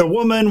the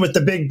woman with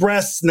the big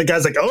breasts and the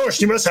guy's like, oh,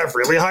 she must have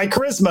really high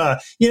charisma.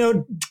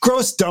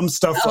 Gross, dumb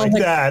stuff like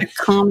that.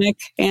 Comic.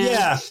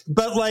 Yeah.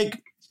 But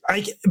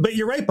but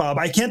you're right, Bob.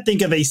 I can't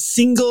think of a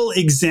single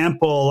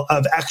example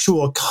of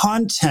actual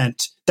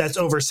content that's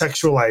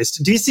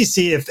over-sexualized.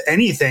 DCC, if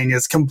anything,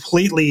 is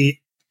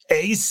completely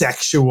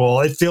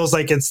asexual. It feels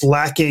like it's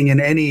lacking in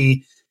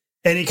any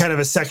kind of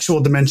a sexual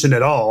dimension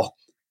at all.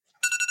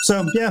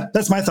 So yeah,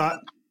 that's my thought.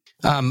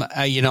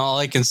 All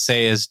I can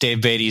say is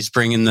Dave Beatty's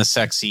bringing the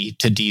sexy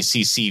to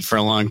DCC for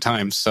a long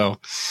time.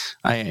 So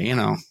I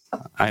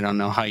don't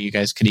know how you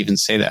guys could even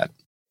say that.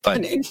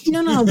 But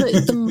no,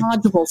 the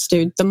modules,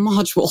 dude, the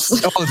modules.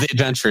 Oh, the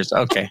adventures.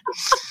 Okay.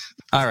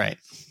 All right.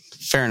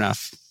 Fair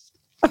enough.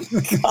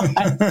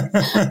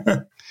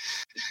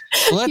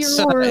 Let's.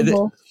 You're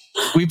horrible.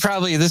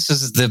 This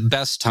is the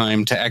best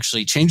time to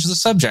actually change the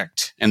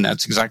subject, and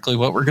that's exactly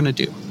what we're going to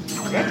do.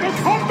 Let the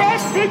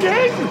combat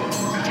begin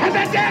to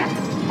the death.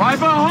 Why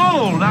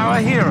behold our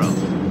hero.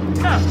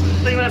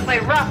 So you want to play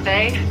rough,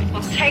 eh?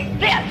 Well, take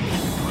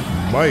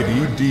this.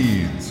 Mighty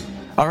Deeds.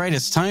 All right,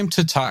 it's time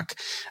to talk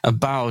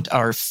about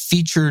our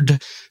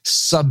featured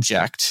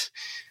subject,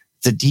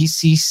 the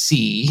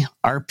DCC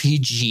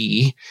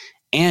RPG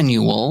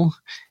Annual.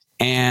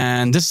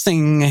 And this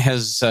thing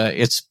has,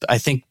 it's, I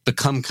think,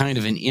 become kind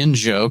of an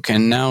in-joke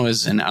and now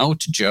is an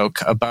out-joke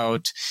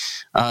about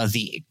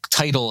the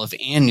title of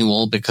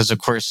Annual because, of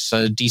course,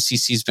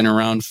 DCC's been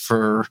around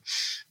for,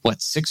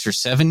 6 or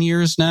 7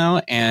 years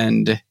now,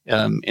 and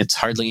it's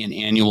hardly an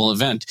annual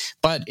event.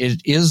 But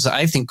it is,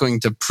 I think, going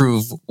to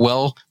prove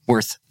well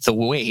worth the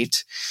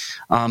wait.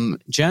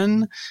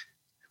 Jen,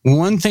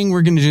 one thing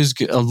we're going to do is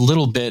a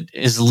little bit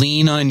is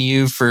lean on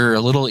you for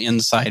a little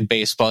inside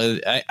baseball.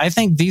 I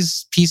think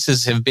these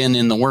pieces have been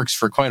in the works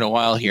for quite a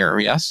while here,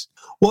 yes?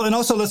 Well, and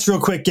also let's real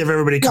quick give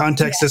everybody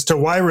context as to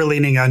why we're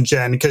leaning on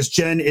Jen, because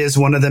Jen is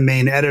one of the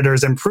main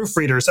editors and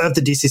proofreaders of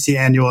the DCC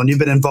Annual, and you've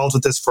been involved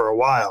with this for a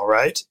while,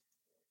 right?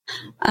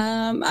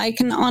 I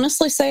can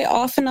honestly say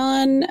off and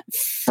on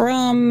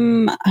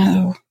from,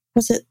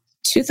 was it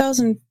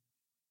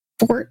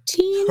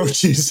 2014? Oh,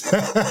 jeez.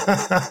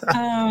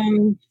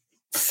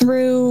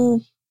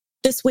 Through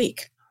this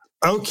week.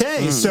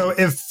 Okay, so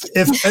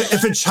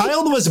if a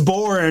child was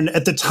born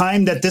at the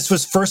time that this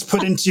was first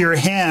put into your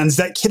hands,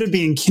 that kid would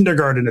be in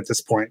kindergarten at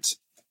this point.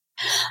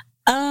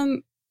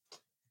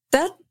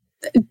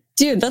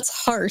 Dude, that's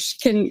harsh.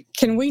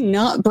 Can we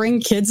not bring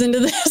kids into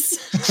this?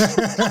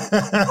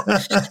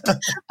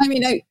 I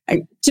mean,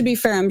 to be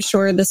fair, I'm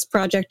sure this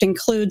project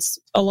includes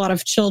a lot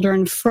of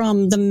children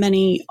from the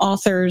many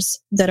authors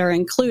that are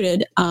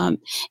included,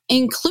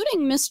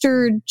 including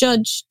Mr.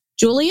 Judge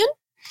Julian.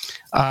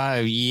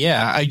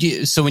 Yeah, I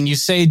do. So when you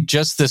say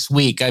just this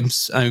week, I'm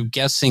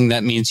guessing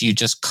that means you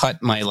just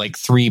cut my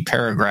 3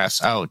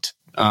 paragraphs out,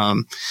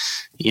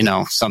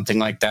 something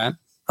like that.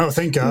 Oh,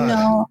 thank God.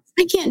 No,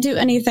 I can't do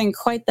anything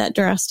quite that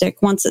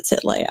drastic once it's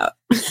hit layout.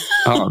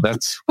 Oh,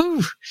 that's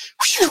no,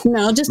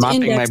 just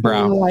mopping my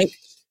brow.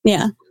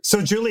 Yeah.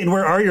 So, Julian,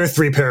 where are your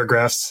 3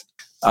 paragraphs?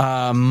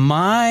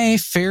 My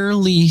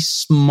fairly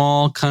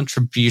small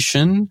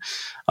contribution,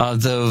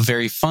 though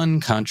very fun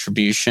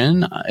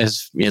contribution,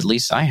 as at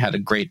least I had a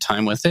great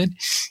time with it,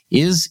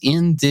 is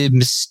in the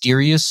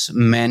mysterious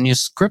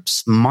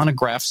manuscripts,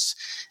 monographs,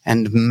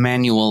 and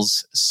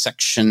manuals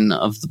section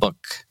of the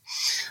book.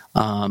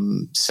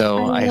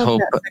 So I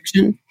hope,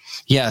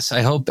 yes,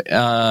 I hope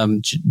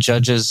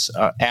judges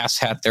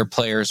asshat their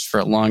players for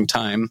a long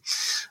time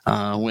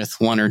with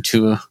 1 or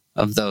 2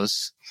 of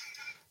those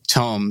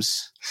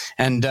tomes,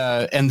 and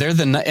they're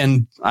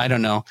and I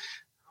don't know,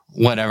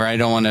 whatever. I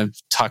don't want to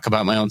talk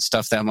about my own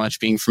stuff that much,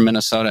 being from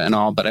Minnesota and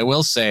all, but I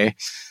will say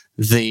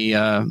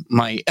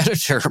my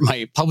editor,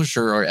 my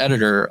publisher or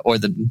editor, or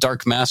the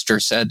Dark Master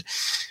said,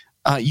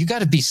 you got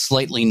to be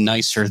slightly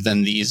nicer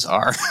than these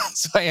are.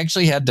 So I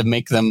actually had to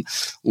make them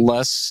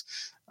less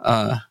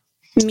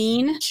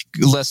mean,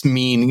 less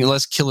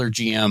killer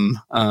GM,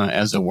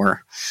 as it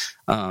were.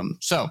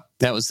 So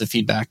that was the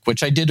feedback,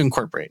 which I did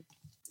incorporate.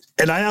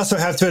 And I also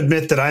have to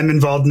admit that I'm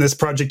involved in this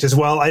project as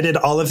well. I did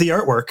all of the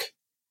artwork.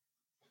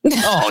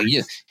 Oh,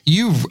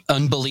 you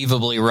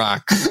unbelievably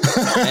rock.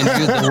 And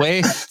the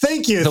way,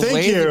 thank you.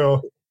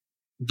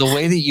 The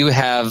way that you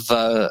have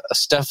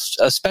stuff,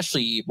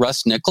 especially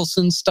Russ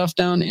Nicholson's stuff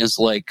down, is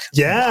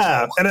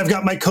yeah. And I've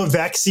got my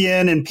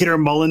Kovaxian and Peter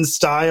Mullen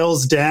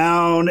styles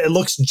down. It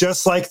looks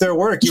just like their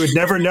work. You would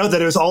never know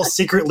that it was all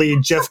secretly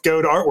Jeff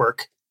Goad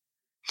artwork.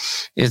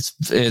 It's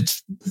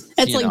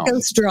like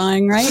ghost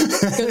drawing, right?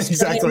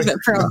 Exactly.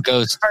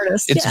 Ghost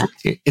artists.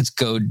 It's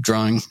Goad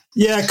drawing.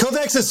 Yeah,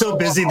 Kovacs is so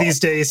busy these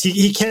days.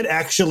 He can't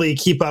actually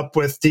keep up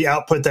with the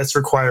output that's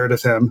required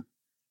of him.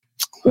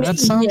 That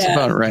sounds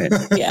about right.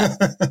 Yeah,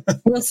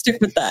 we'll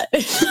stick with that.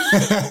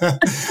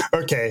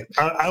 Okay,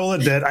 I will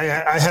admit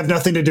I have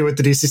nothing to do with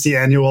the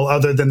DCC Annual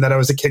other than that I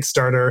was a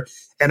Kickstarter,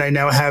 and I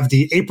now have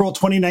the April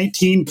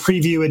 2019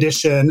 preview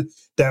edition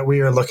that we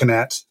are looking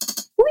at.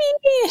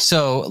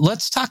 So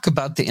let's talk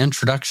about the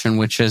introduction,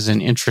 which is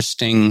an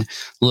interesting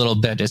little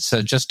bit. It's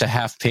just a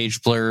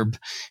half-page blurb,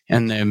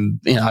 and then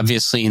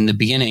obviously in the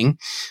beginning,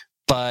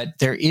 but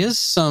there's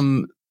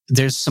some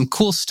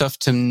cool stuff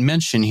to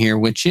mention here,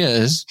 which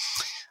is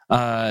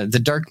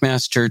the Dark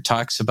Master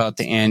talks about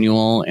the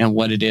Annual and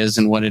what it is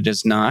and what it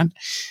is not.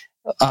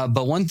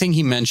 But one thing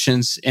he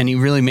mentions, and he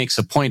really makes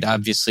a point,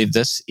 obviously,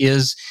 this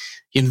is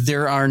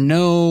there are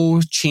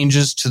no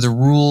changes to the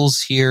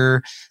rules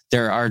here.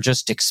 There are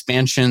just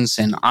expansions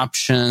and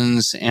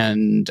options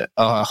and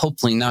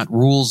hopefully not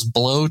rules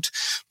bloat,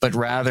 but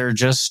rather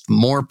just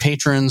more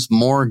patrons,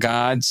 more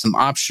gods, some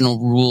optional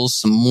rules,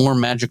 some more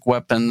magic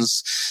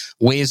weapons,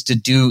 ways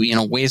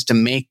to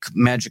make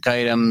magic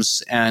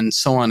items, and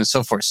so on and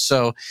so forth.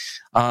 So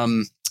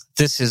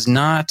this is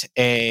not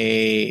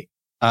I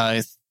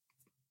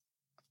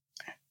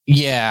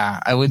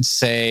would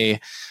say,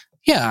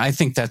 I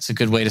think that's a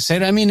good way to say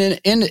it. I mean,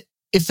 and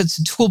if it's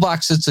a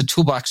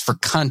toolbox for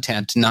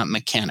content, not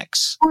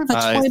mechanics. More of a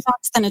toy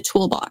box than a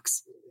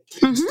toolbox.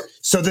 Mm-hmm.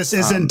 So this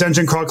isn't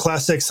Dungeon Crawl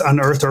Classics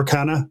Unearthed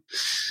Arcana?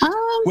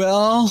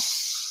 Well,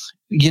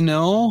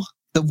 we'll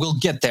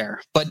get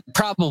there, but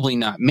probably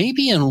not.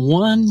 Maybe in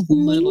one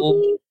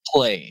little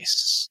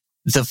place.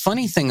 The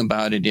funny thing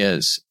about it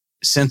is,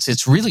 since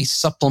it's really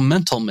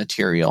supplemental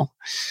material,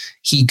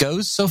 he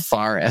goes so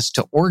far as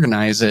to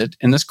organize it,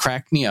 and this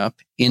cracked me up,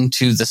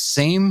 into the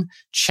same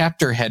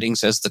chapter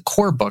headings as the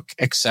core book,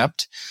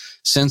 except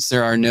since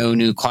there are no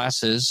new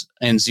classes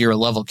and 0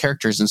 level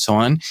characters and so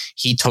on,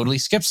 he totally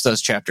skips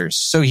those chapters.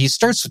 So he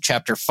starts with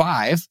chapter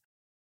 5.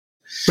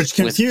 Which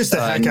confused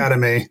the heck out of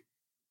me.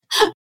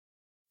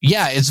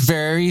 Yeah, it's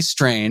very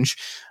strange.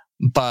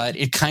 But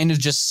it kind of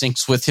just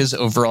syncs with his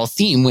overall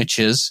theme, which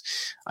is,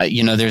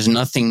 there's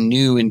nothing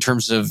new in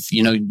terms of,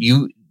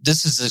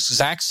 this is the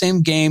exact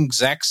same game,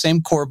 exact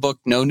same core book,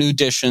 no new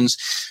additions,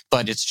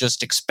 but it's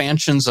just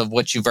expansions of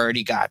what you've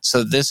already got.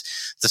 So the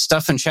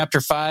stuff in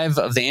chapter 5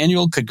 of the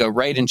annual could go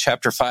right in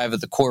chapter 5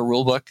 of the core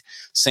rulebook.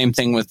 Same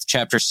thing with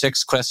chapter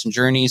 6, Quests and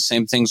Journeys,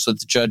 same things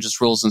with the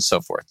judges' rules and so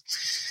forth.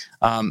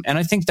 And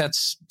I think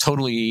that's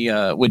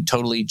would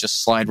totally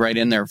just slide right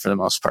in there for the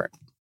most part.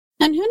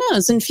 And who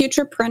knows, in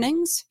future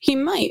printings, he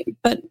might,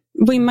 but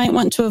we might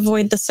want to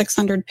avoid the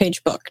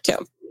 600-page book,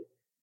 too.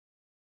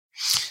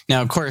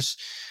 Now, of course,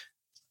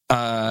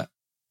 the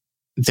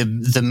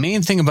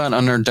main thing about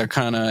Unearthed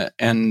Arcana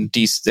and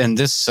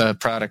this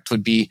product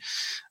would be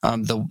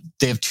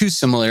they have 2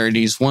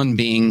 similarities. One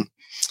being,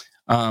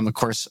 of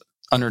course,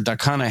 Unearthed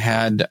Arcana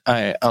had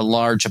a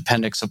large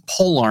appendix of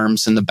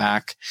polearms in the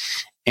back,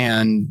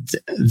 and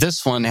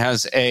this one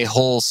has a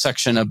whole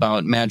section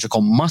about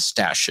magical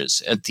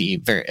mustaches at the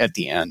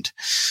end,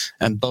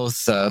 and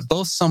both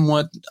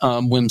somewhat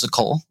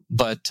whimsical,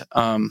 but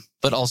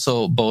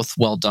also both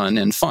well done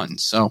and fun.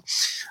 So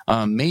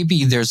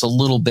maybe there's a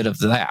little bit of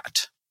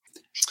that,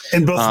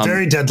 and both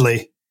very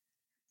deadly.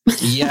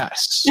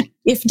 Yes,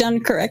 if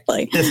done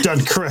correctly.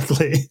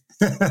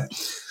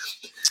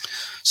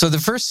 So the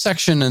first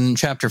section in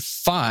chapter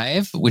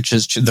 5, which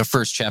is the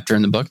first chapter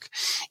in the book,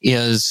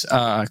 is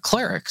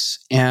clerics.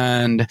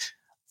 And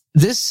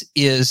this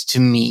is, to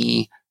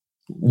me,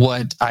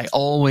 what I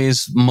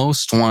always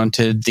most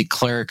wanted the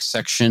cleric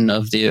section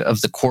of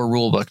the core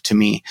rulebook to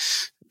me.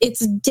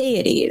 It's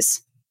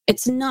deities.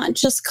 It's not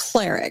just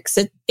clerics.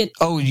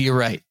 Oh, you're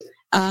right.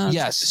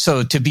 Yes.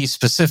 So to be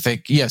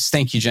specific, yes,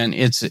 thank you, Jen.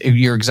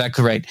 You're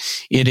exactly right.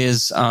 It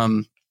is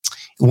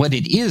what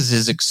it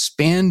is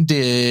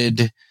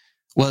expanded.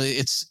 Well,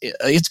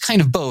 it's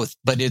kind of both,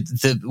 but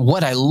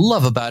what I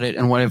love about it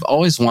and what I've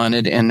always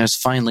wanted and is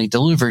finally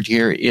delivered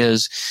here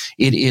is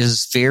it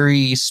is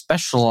very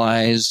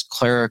specialized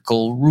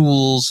clerical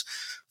rules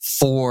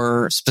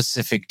for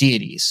specific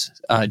deities,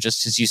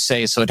 just as you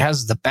say. So it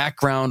has the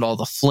background, all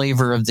the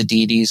flavor of the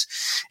deities,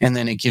 and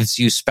then it gives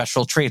you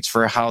special traits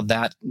for how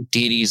that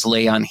deities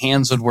lay on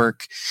hands would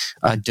work,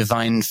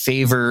 divine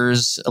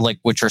favors,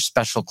 which are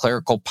special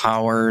clerical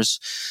powers,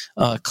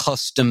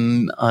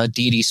 custom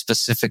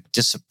deity-specific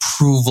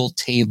disapproval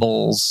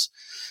tables,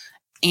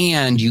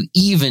 and you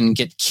even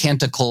get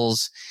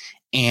canticles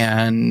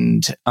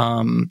and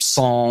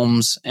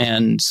psalms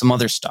and some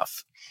other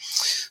stuff.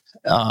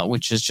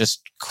 Which is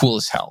just cool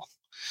as hell.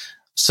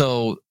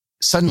 So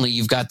suddenly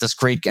you've got this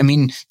great,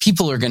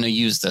 people are going to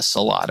use this a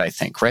lot, I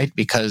think, right?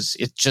 Because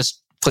it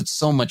just puts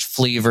so much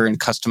flavor and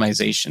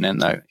customization in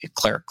the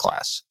cleric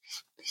class.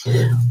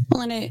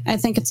 Well, and I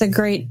think it's a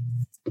great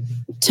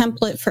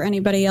template for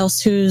anybody else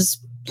who's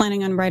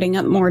planning on writing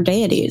up more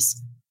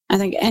deities. I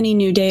think any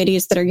new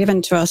deities that are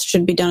given to us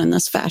should be done in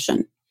this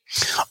fashion.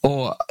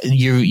 Oh,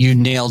 you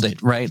nailed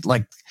it, right?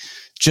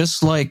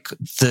 Just like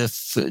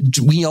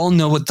we all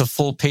know what the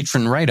full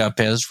patron write-up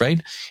is,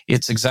 right?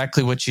 It's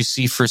exactly what you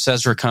see for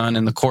Cezricon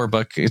in the core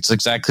book. It's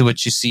exactly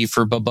what you see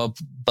for you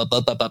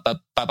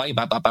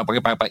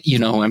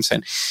know who I'm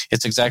saying.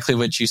 It's exactly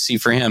what you see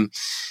for him,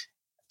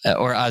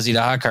 or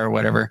Azidahaka or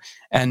whatever.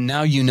 And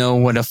now you know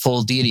what a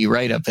full deity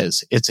write-up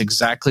is. It's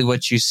exactly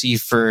what you see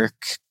for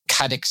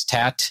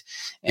Cadixtat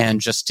and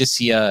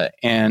Justicia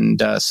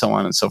and so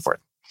on and so forth.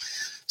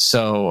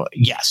 So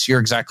yes, you're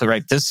exactly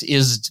right. This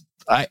is...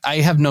 I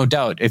have no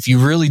doubt if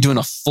you're really doing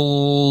a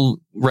full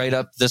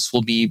write-up, this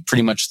will be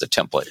pretty much the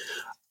template.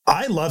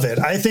 I love it.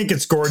 I think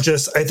it's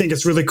gorgeous. I think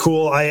it's really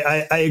cool.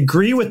 I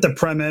agree with the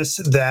premise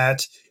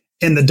that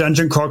in the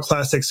Dungeon Crawl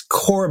Classics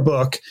core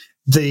book,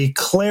 the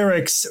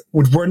clerics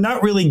were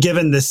not really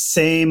given the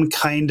same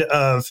kind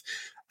of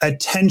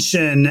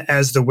attention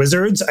as the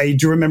wizards. I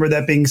do remember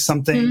that being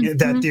something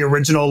that the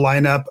original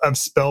lineup of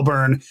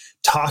Spellburn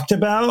talked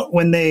about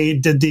when they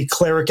did the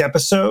cleric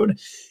episode.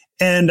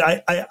 And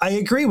I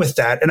agree with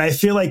that. And I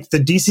feel like the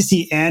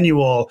DCC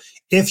annual,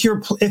 if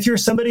you're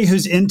somebody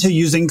who's into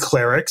using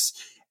clerics,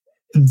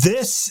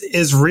 this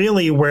is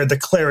really where the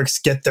clerics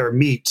get their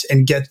meat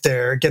and get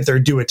their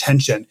due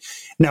attention.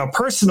 Now,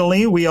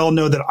 personally, we all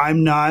know that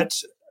I'm not,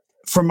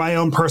 from my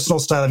own personal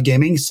style of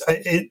gaming,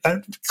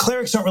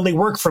 clerics don't really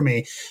work for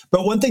me.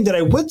 But one thing that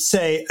I would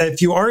say,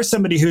 if you are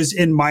somebody who's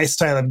in my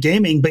style of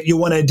gaming, but you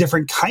want a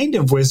different kind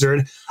of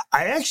wizard,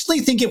 I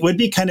actually think it would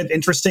be kind of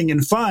interesting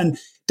and fun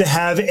to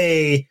have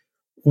a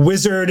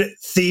wizard,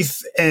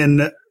 thief,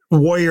 and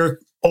warrior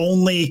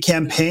only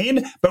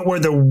campaign, but where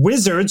the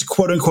wizards,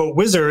 quote unquote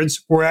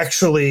wizards, were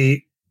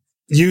actually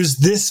use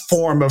this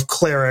form of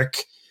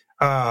cleric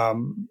as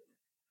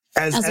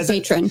a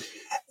patron.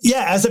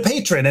 As a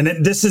patron.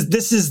 And this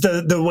is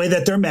the way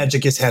that their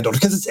magic is handled,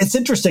 because it's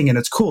interesting and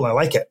it's cool. I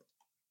like it.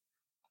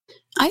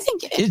 I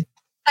think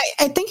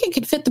it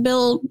could fit the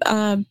bill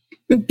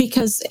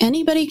because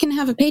anybody can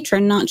have a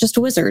patron, not just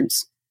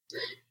wizards.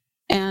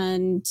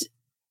 And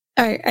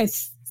I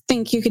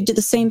think you could do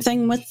the same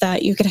thing with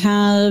that. You could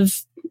have,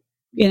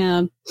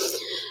 Tarandril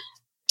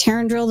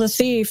the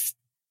Thief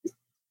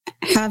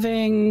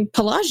having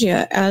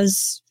Pelagia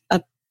as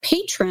a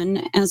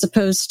patron as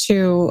opposed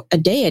to a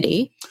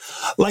deity.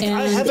 Like,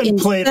 I haven't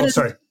played...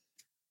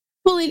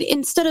 Well,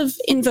 instead of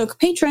invoke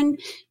patron,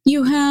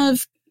 you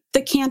have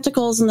the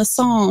canticles and the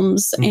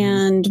psalms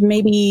and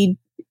maybe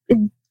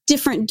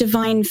different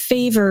divine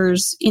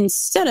favors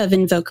instead of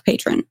invoke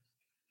patron.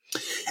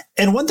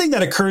 And one thing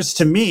that occurs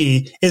to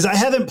me is I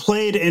haven't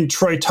played in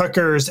Troy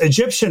Tucker's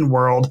Egyptian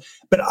world,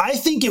 but I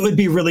think it would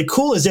be really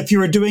cool is if you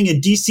were doing a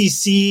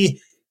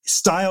DCC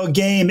style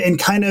game in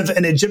kind of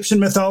an Egyptian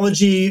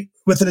mythology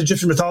with an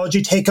Egyptian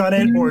mythology take on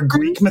it, or a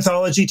Greek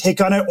mythology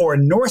take on it, or a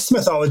Norse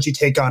mythology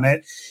take on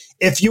it.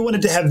 If you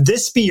wanted to have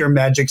this be your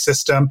magic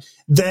system,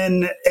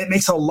 then it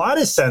makes a lot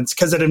of sense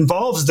because it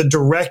involves the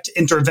direct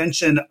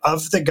intervention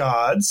of the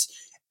gods.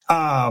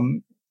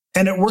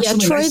 And it works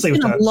really nicely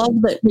with that. Troy's gonna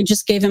love that we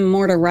just gave him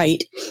more to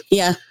write.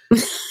 Yeah.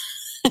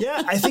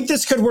 Yeah, I think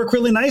this could work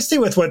really nicely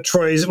with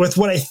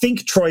what I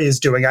think Troy is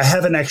doing. I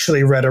haven't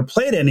actually read or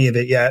played any of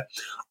it yet.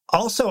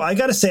 Also, I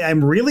got to say,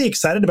 I'm really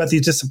excited about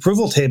these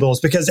disapproval tables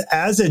because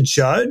as a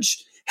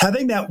judge,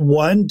 having that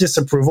one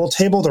disapproval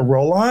table to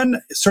roll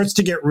on starts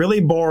to get really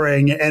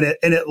boring, and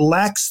it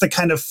lacks the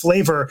kind of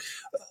flavor.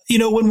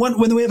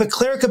 When we have a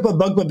cleric of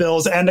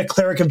Bugbabills and a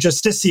cleric of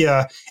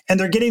Justicia, and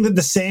they're getting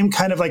the same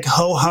kind of like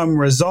ho-hum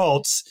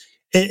results,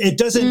 it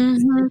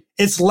doesn't.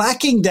 It's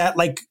lacking that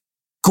like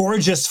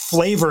gorgeous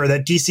flavor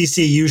that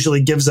DCC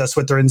usually gives us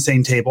with their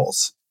insane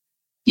tables.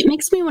 It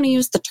makes me want to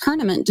use the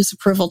tournament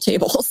disapproval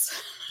tables.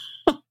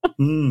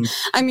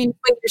 I mean, when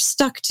you're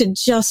stuck to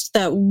just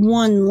that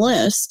one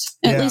list,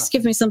 at least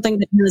give me something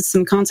that has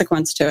some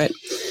consequence to it.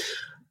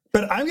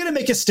 But I'm going to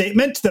make a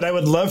statement that I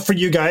would love for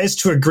you guys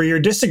to agree or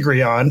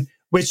disagree on,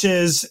 which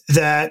is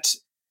that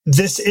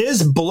this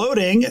is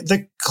bloating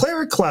the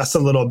cleric class a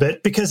little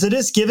bit because it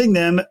is giving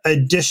them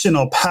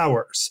additional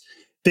powers.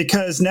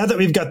 Because now that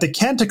we've got the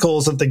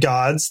canticles of the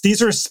gods,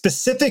 these are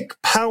specific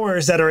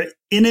powers that are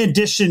in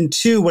addition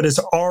to what is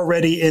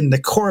already in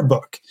the core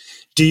book.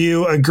 Do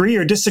you agree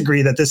or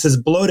disagree that this is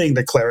bloating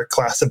the cleric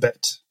class a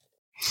bit?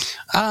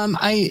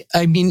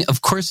 I mean,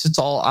 of course, it's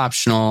all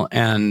optional,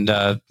 and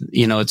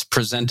it's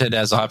presented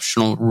as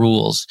optional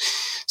rules.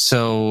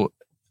 So,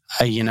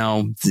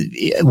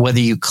 whether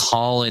you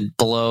call it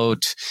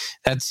bloat,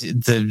 that's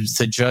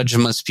the judge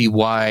must be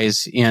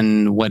wise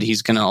in what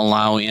he's going to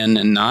allow in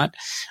and not.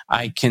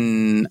 I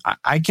can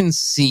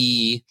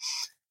see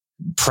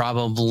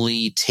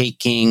probably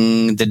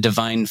taking the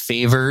divine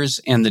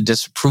favors and the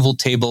disapproval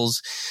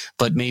tables,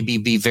 but maybe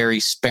be very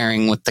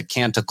sparing with the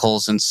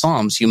canticles and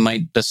psalms. You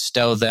might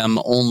bestow them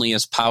only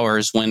as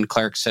powers when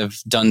clerics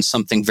have done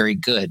something very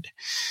good.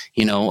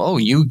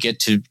 You get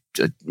to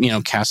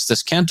cast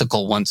this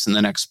canticle once in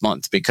the next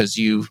month because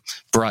you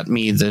brought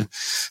me the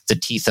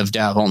teeth of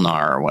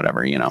Davelnar or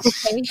whatever.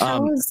 Okay.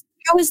 How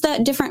is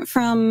that different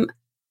from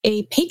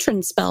a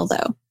patron spell,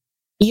 though?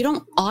 You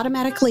don't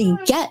automatically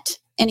get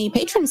any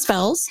patron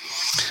spells.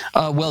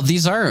 Well,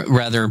 these are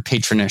rather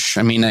patronish.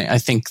 I mean, I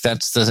think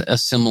that's a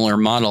similar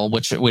model,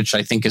 which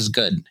I think is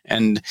good.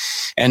 And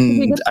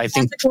I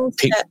think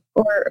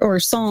or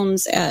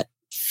psalms at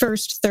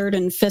first, third,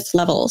 and fifth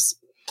levels.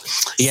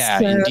 Yeah,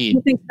 so indeed.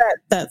 I think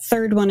that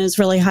third one is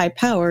really high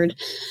powered.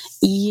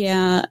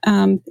 Yeah,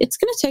 it's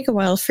going to take a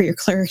while for your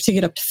cleric to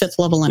get up to fifth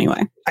level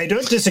anyway. I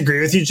don't disagree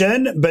with you,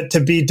 Jen, but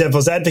to be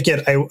devil's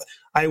advocate,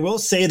 I will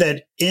say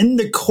that in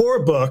the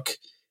core book,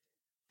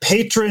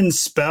 patron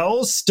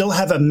spells still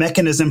have a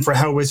mechanism for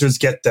how wizards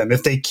get them.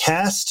 If they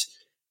cast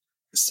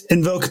it's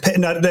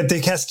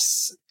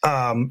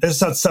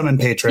not summon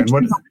patron.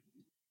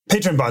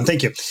 Patron bond,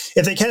 thank you.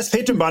 If they cast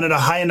patron bond at a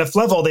high enough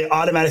level, they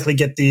automatically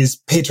get these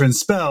patron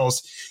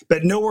spells.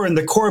 But nowhere in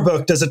the core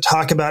book does it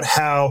talk about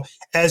how,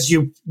 as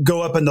you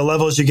go up in the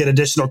levels, you get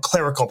additional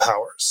clerical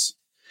powers.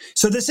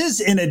 So this is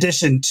in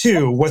addition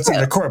to what's in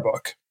the core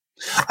book.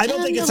 I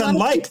don't think it's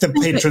unlike the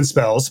patron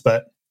spells,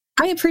 but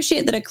I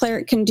appreciate that a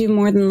cleric can do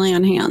more than lay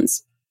on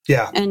hands.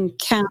 Yeah. And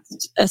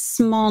cast a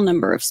small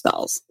number of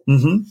spells.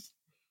 Mm-hmm.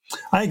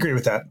 I agree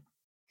with that.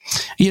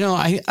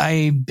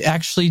 I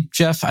actually,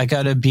 Jeff, I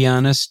got to be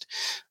honest.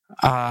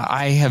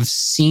 I have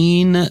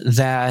seen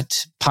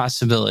that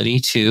possibility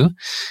too,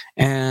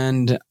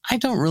 and I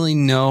don't really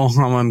know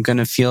how I'm going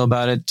to feel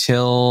about it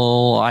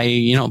till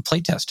I,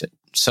 play test it.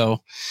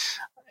 So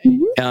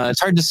it's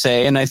hard to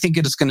say, and I think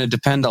it is going to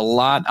depend a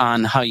lot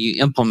on how you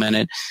implement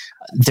it.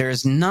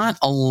 There's not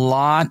a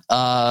lot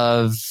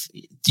of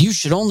you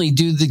should only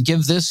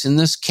give this in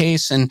this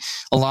case, and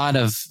a lot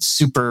of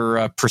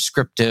super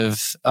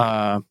prescriptive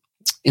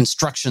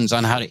instructions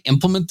on how to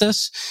implement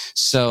this.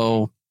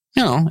 So.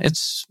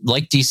 It's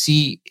like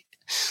DCC,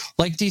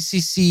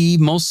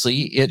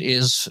 mostly it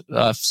is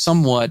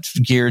somewhat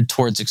geared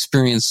towards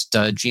experienced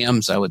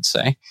GMs, I would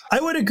say.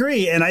 I would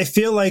agree. And I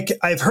feel like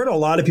I've heard a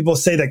lot of people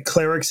say that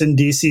clerics in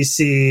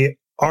DCC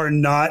are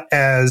not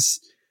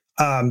as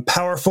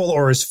powerful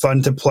or as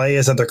fun to play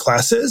as other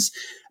classes.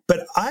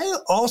 But I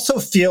also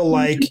feel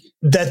like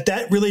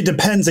that really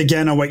depends,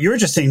 again, on what you were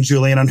just saying,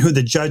 Julian, on who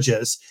the judge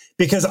is.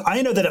 Because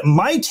I know that at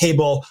my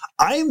table,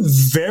 I'm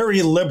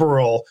very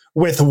liberal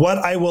with what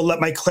I will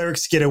let my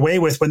clerics get away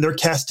with when they're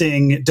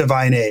casting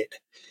Divine Aid.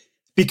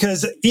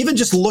 Because even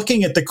just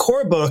looking at the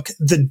core book,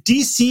 the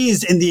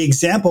DCs in the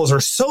examples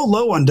are so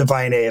low on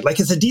Divine Aid. Like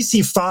it's a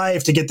DC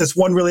 5 to get this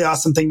one really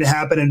awesome thing to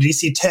happen and a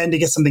DC 10 to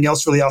get something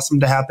else really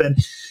awesome to happen.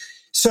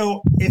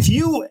 So if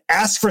you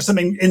ask for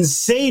something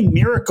insane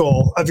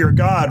miracle of your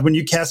god when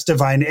you cast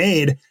Divine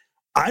Aid,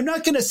 I'm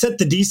not going to set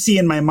the DC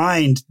in my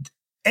mind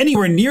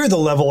anywhere near the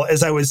level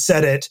as I would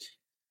set it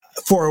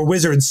for a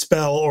wizard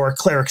spell or a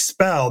cleric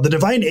spell. The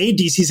Divine Aid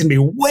DC is going to be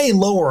way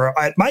lower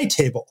at my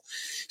table.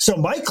 So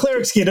my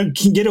clerics can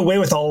get away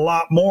with a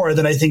lot more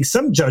than I think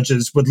some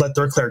judges would let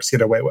their clerics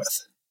get away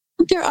with.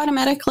 They're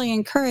automatically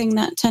incurring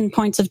that 10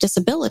 points of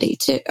disability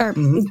or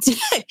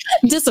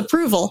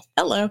disapproval.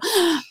 Hello.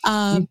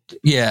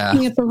 Yeah.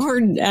 Looking at the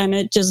word and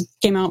it just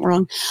came out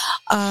wrong.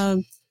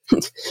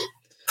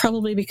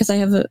 Probably because I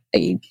have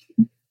a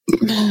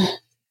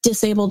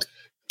disabled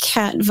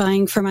cat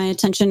vying for my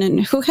attention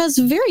and who has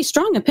very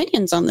strong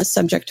opinions on this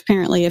subject,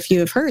 apparently, if you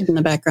have heard in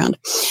the background.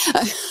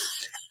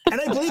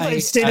 And I believe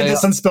I've stated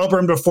this on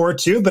Spellburn before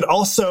too, but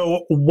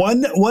also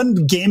one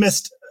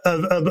gamist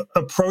of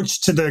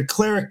approach to the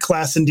cleric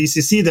class in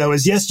DCC, though,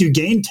 is yes, you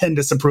gain 10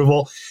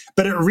 disapproval,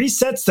 but it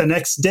resets the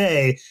next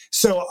day.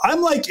 So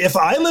I'm like, if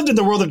I lived in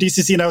the world of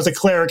DCC and I was a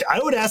cleric, I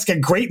would ask a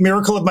great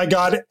miracle of my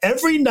god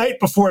every night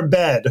before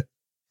bed.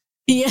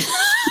 Yeah.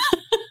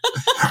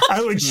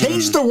 I would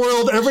change the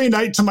world every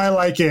night to my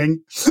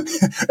liking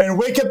and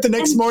wake up the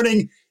next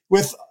morning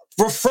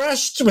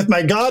refreshed with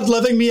my god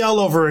loving me all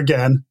over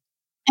again.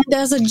 And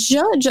as a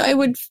judge, I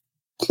would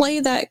play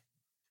that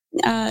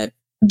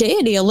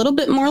deity a little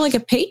bit more like a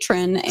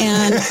patron.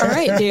 And all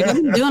right, dude, I've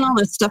been doing all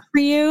this stuff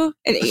for you.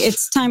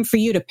 It's time for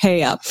you to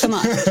pay up. Come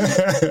on.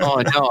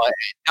 Oh,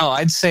 no,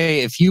 I'd say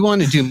if you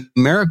want to do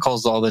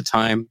miracles all the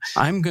time,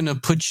 I'm going to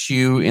put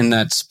you in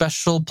that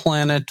special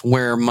planet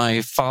where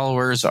my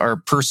followers are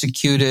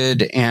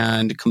persecuted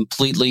and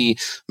completely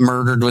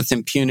murdered with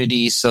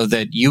impunity so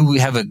that you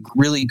have a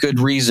really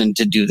good reason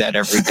to do that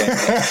every day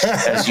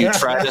as you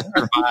try to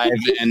survive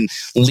and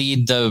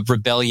lead the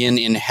rebellion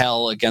in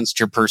hell against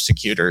your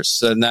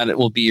persecutors. And that it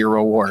will be your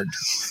reward.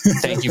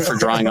 Thank you for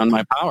drawing on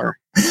my power.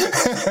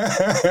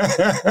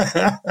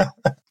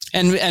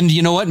 And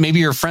you know what? Maybe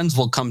your friends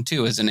will come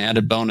too as an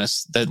added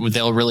bonus that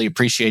they'll really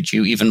appreciate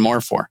you even more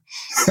for.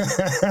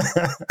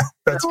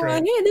 That's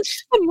great. Hey, this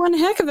is one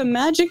heck of a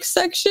magic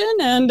section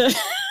and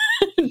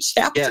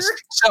chapter. Yes.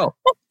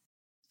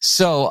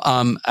 So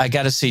I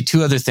got to say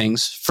two other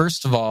things.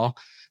 First of all,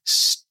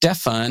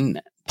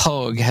 Stefan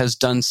Pogue has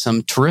done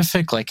some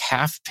terrific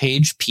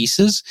half-page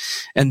pieces,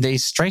 and they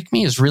strike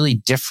me as really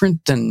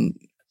different than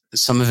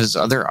some of his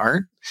other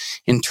art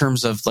in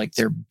terms of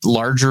their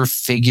larger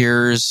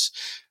figures.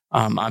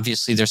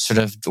 Obviously, they're sort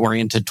of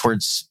oriented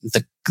towards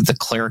the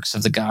clerics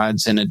of the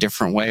gods in a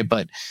different way,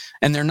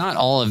 and they're not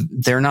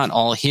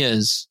all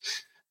his.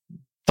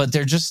 But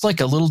they're just a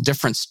little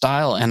different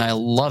style, and I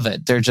love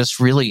it. They're just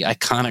really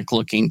iconic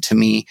looking to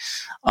me.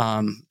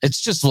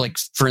 It's just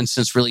for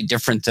instance, really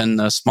different than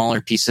the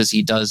smaller pieces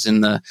he does in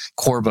the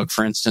core book,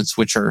 for instance,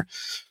 which are,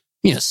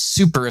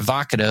 super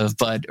evocative,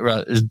 but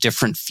a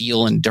different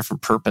feel and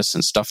different purpose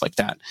and stuff like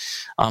that.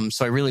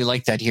 So I really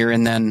like that here.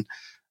 And then,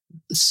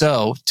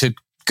 so to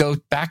go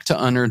back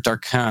to Unearthed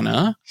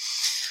Arcana,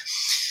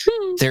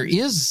 there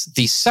is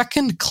the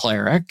second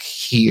cleric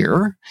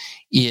here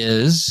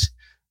is...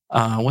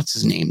 what's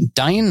his name?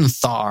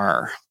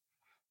 Dynthar.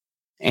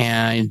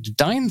 And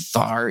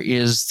Dynthar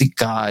is the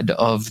god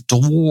of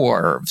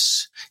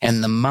dwarves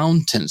and the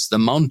mountains, the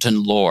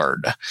mountain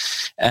lord.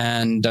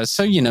 And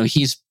so,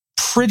 he's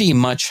pretty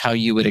much how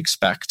you would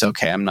expect.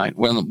 Okay,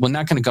 we're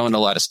not going to go into a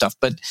lot of stuff,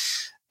 but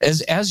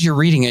as you're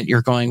reading it,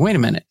 you're going, wait a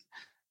minute.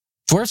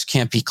 dwarves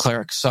can't be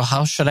clerics, so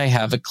how should I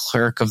have a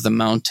cleric of the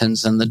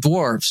mountains and the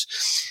dwarves?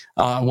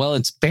 Well,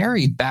 it's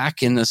buried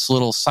back in this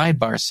little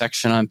sidebar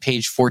section on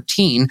page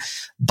 14.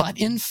 But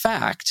in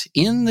fact,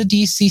 in the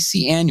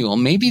DCC annual,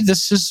 maybe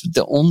this is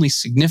the only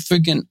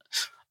significant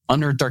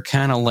Unearthed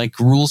Arcana like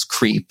rules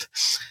creep.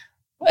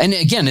 And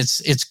again,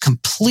 it's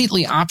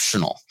completely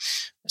optional.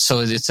 So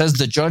it says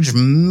the judge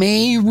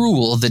may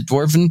rule the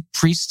dwarven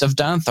priest of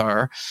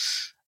Danthar,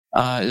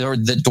 or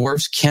the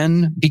dwarves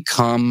can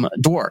become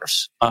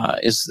dwarves,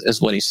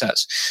 is what he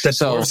says. That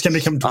dwarves can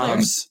become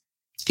dwarves?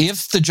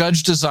 If the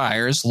judge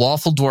desires,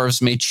 lawful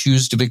dwarves may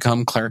choose to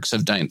become clerics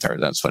of Danthar.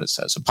 That's what it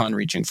says, upon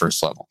reaching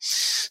first level.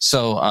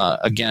 So,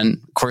 again,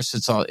 of course,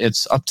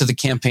 it's up to the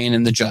campaign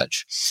and the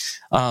judge.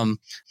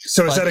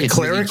 So is that a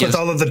cleric with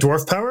all of the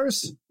dwarf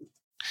powers?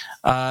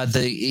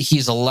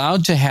 He's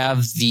allowed to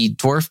have the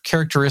dwarf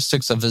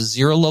characteristics of a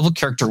 0-level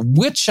character,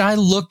 which I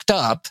looked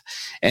up,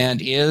 and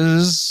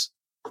is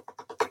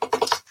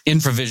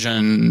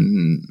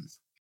infravision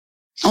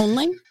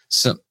only.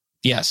 So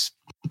yes,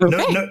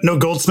 okay. No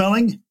gold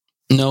smelling.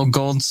 No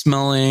gold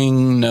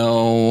smelling.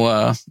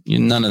 No,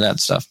 none of that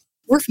stuff.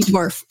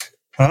 Dwarf.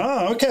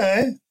 Oh,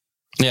 okay.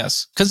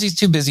 Yes, because he's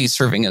too busy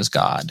serving as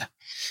God.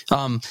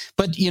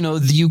 But,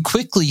 you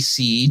quickly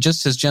see,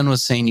 just as Jen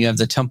was saying, you have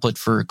the template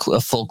for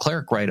a full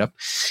cleric write-up.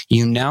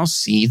 You now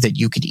see that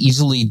you could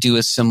easily do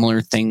a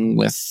similar thing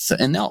with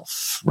an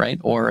elf, right?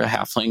 Or a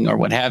halfling or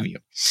what have you.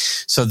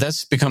 So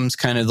this becomes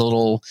kind of the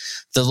little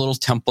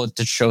template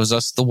that shows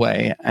us the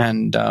way.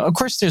 And, of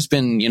course, there's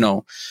been,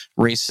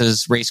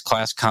 race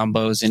class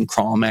combos in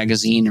Crawl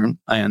magazine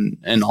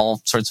and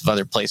all sorts of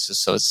other places.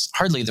 So it's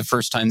hardly the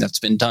first time that's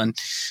been done.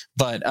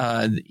 But,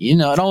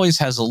 it always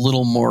has a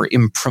little more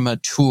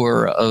imprimatur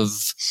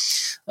of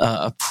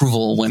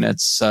approval when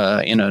it's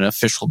in an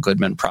official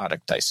Goodman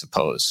product, I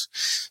suppose.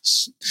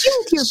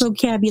 Use your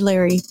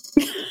vocabulary.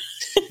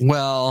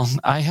 Well,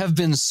 I have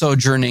been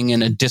sojourning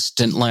in a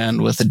distant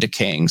land with a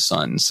decaying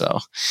sun, so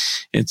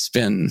it's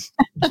been...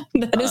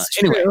 That is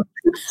true. Anyway.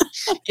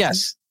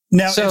 Yes.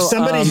 Now, if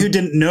somebody who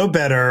didn't know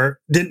better,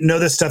 didn't know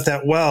this stuff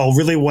that well,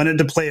 really wanted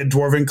to play a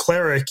Dwarven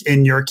Cleric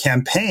in your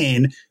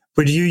campaign,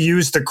 would you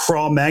use the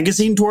Crawl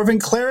Magazine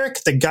Dwarven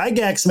Cleric, the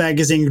Gygax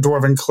Magazine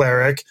Dwarven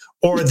Cleric,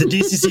 or the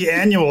DCC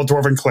Annual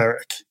Dwarven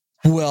Cleric?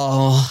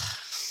 Well...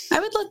 I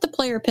would let the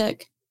player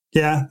pick.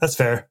 Yeah, that's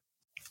fair.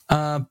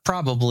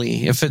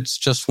 Probably, if it's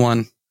just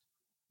one.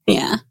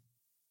 Yeah.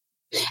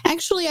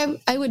 Actually,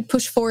 I would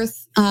push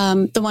forth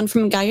the one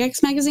from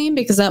Gygax Magazine,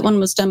 because that one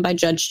was done by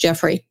Judge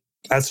Jeffrey.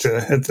 That's true.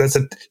 That's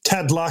a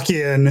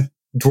Tadlockian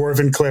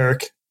Dwarven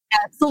Cleric.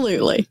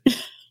 Absolutely.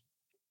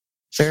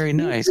 Very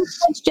nice.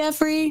 Judge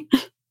Jeffrey.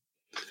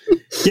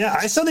 Yeah,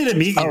 I still need to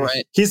meet you. All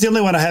right. He's the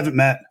only one I haven't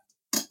met.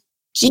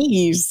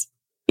 Jeez.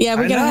 Yeah,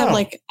 we gotta have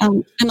like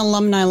an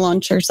alumni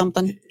lunch or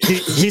something.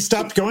 He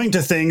stopped going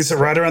to things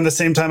right around the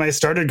same time I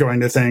started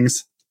going to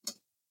things.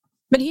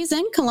 But he's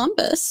in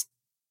Columbus.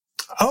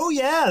 Oh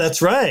yeah,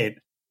 that's right.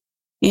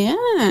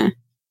 Yeah.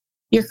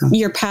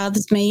 Your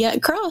paths may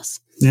yet cross.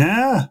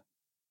 Yeah.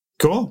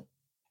 Cool.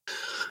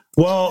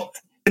 Well,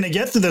 I'm gonna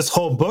get through this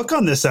whole book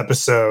on this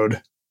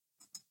episode.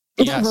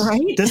 Yes.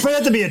 Right? This might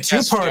have to be a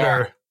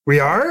two-parter. Yes,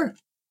 we are?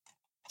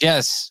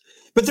 Yes.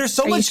 But there's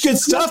so much good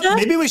stuff.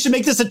 Maybe we should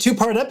make this a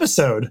two-part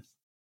episode.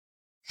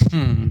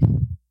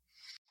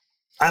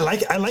 I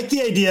like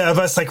the idea of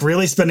us like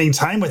really spending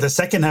time with the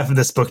second half of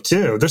this book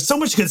too. There's so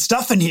much good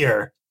stuff in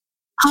here.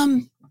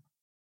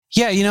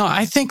 Yeah,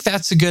 I think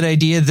that's a good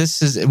idea.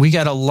 We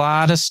got a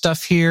lot of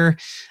stuff here,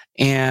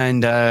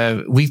 and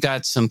we've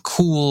got some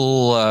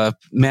cool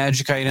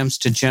magic items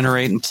to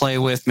generate and play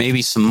with,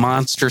 maybe some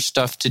monster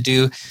stuff to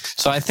do.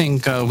 So I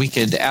think we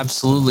could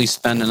absolutely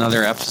spend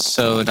another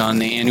episode on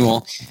the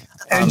annual.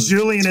 And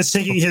Julian is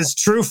taking his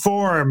true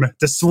form.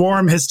 The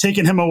swarm has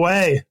taken him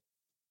away.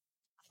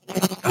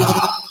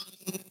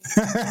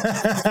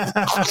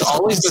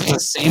 Always at the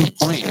same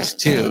point,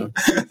 too.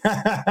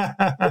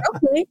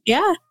 Okay,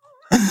 yeah.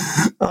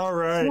 All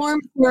right.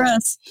 Swarm for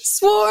us.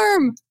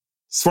 Swarm.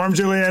 Swarm,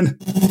 Julian.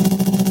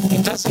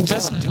 It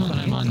doesn't do when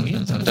I'm on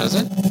mute, though, does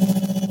it?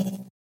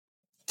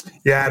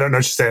 Yeah, I don't know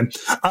what you're saying.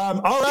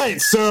 All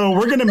right, so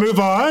we're going to move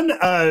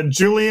on.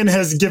 Julian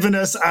has given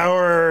us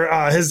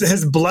our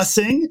his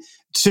blessing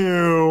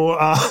to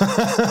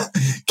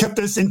kept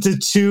this into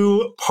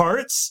two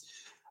parts.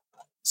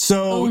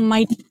 So,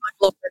 mighty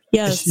Lord,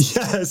 yes.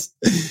 Yes.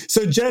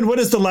 So, Jen, what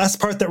is the last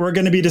part that we're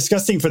going to be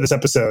discussing for this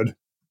episode?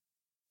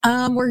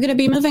 We're going to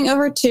be moving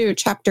over to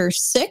chapter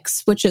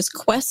 6, which is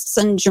Quests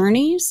and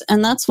Journeys.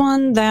 And that's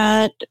one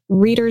that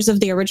readers of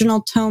the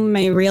original tome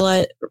may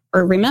realize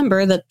or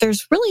remember that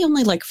there's really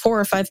only like 4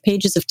 or 5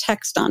 pages of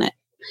text on it.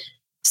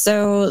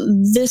 So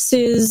this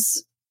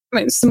is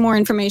some more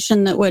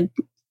information that would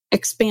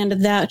expand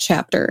that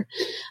chapter.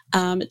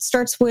 It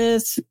starts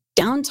with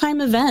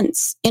downtime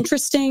events,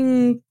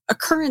 interesting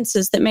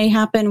occurrences that may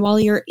happen while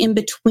you're in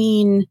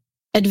between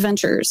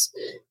adventures,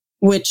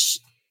 which...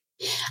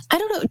 I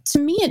don't know. To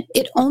me,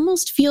 it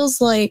almost feels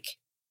like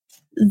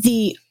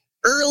the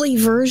early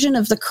version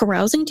of the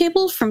carousing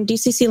table from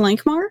DCC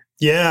Lankmar.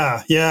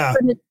 Yeah.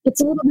 But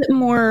it's a little bit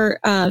more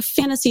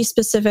fantasy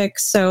specific,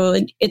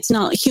 so it's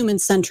not human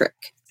centric,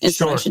 is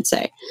what I should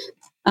say.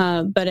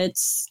 But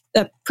it's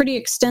a pretty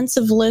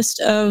extensive list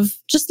of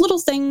just little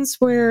things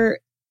where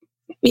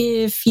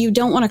if you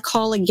don't want to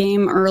call a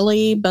game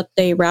early, but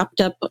they wrapped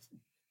up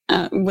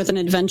with an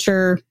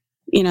adventure,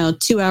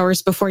 2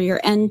 hours before your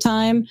end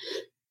time,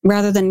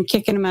 rather than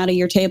kicking them out of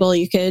your table,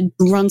 you could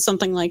run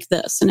something like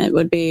this, and it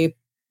would be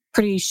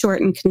pretty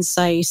short and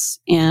concise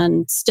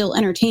and still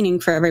entertaining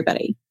for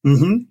everybody.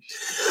 Mm-hmm.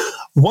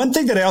 One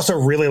thing that I also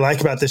really like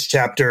about this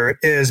chapter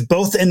is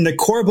both in the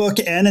core book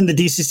and in the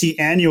DCC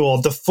annual,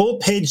 the full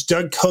page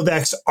Doug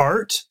Kovacs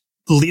art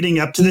leading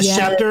up to this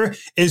chapter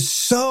is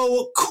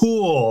so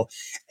cool.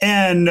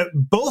 And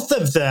both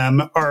of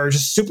them are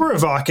just super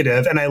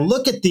evocative. And I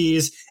look at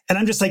these and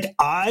I'm just like,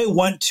 I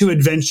want to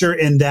adventure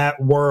in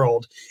that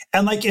world.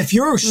 And like, if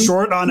you're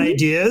short on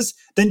ideas,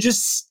 then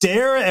just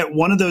stare at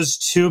one of those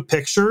two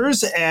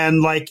pictures.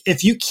 And like,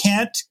 if you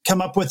can't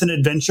come up with an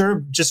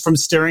adventure just from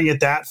staring at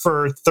that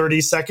for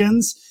 30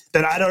 seconds,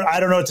 then I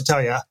don't know what to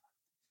tell you.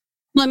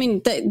 Well, I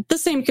mean, the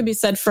same could be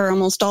said for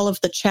almost all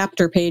of the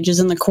chapter pages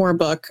in the core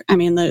book. I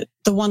mean, the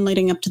one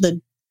leading up to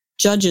the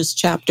Judges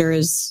chapter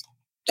is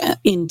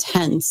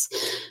intense.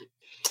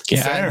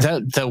 Yeah,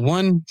 the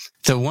one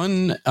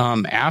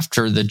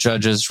after the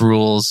Judges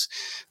rules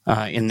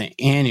in the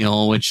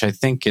annual, which I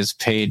think is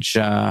page,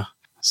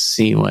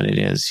 see what it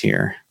is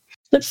here.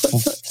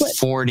 Flip.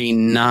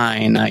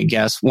 49, I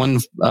guess.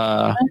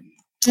 Oh,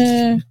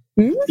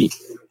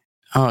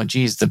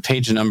 geez, the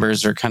page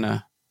numbers are kind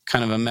of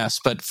a mess,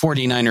 but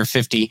 49 or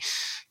 50.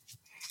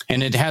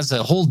 And it has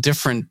a whole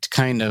different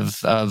kind of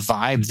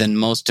vibe than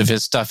most of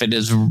his stuff.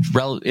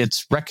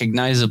 It's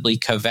recognizably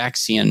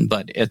Kovacian,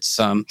 but it's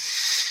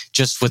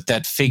just with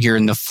that figure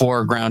in the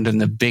foreground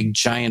and the big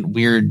giant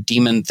weird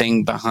demon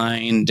thing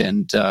behind.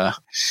 And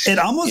it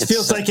almost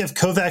feels like if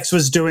Kovacs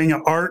was doing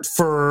art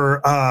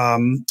for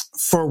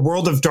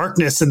World of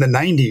Darkness in the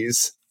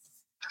 90s.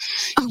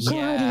 Oh, God,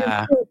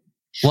 yeah.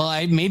 Well,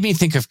 it made me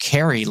think of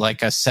Carrie,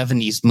 like a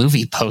 70s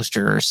movie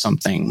poster or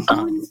something.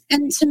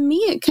 And to me,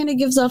 it kind of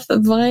gives off the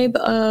vibe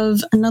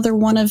of another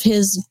one of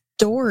his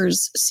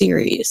Doors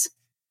series.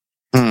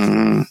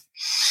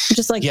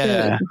 Just like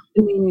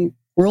the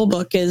rule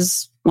book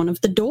is one of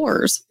the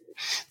Doors.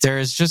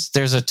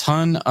 There's a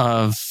ton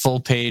of full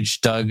page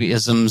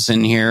Doug-isms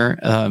in here.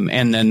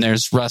 And then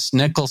there's Russ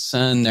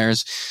Nicholson.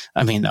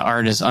 The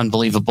art is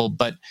unbelievable.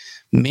 But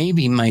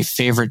maybe my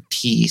favorite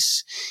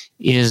piece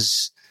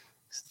is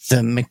the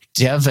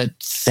McDevitt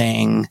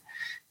thing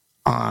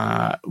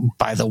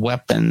by the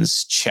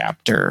weapons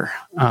chapter.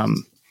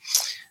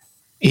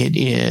 It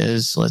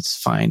is, let's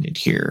find it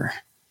here.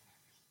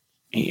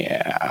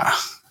 Yeah.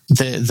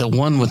 The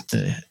one with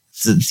the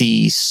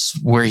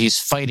where he's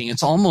fighting,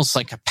 it's almost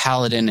like a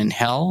Paladin in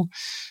Hell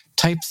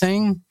type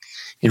thing.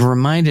 It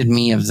reminded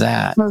me of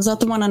that. Was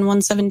that the one on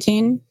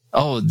 117?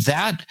 Oh,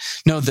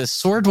 the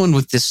sword one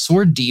with this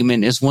sword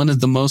demon is one of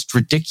the most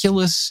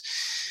ridiculous.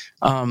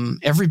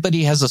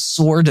 Everybody has a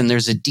sword and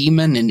there's a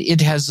demon and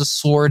it has a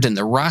sword and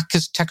the rock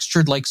is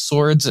textured like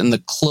swords and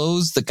the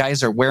clothes the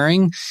guys are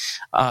wearing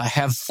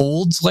have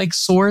folds like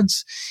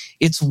swords.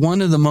 It's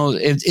one of the most,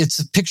 it's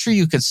a picture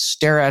you could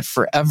stare at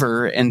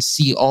forever and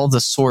see all the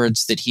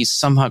swords that he's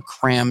somehow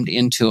crammed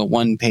into a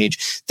one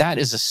page. That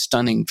is a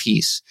stunning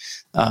piece,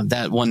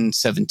 that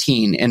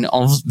 117, and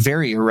all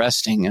very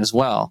arresting as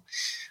well.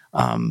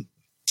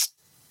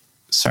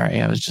 Sorry,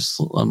 I'm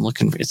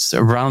looking for,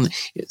 the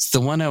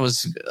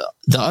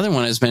other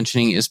one I was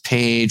mentioning is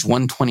page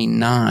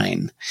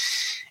 129.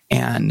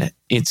 And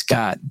it's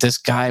got this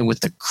guy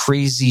with the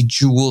crazy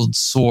jeweled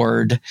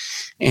sword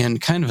and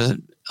kind of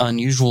an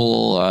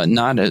unusual,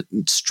 not a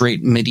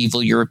straight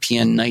medieval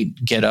European knight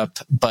getup,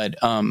 but,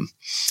 to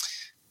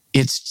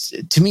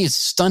me, it's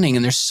stunning.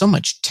 And there's so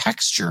much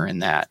texture in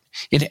that.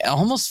 It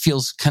almost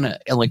feels kind of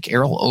like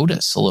Errol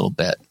Otis a little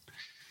bit.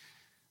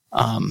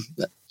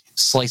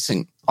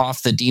 Slicing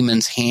off the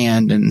demon's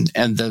hand and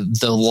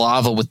the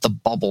lava with the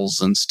bubbles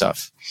and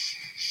stuff.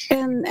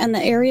 And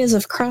the areas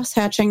of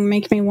cross-hatching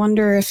make me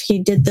wonder if he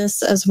did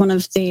this as one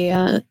of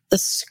the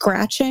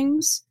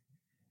scratchings.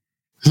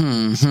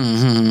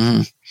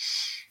 Yeah.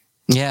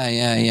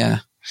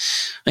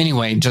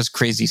 Anyway, just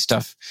crazy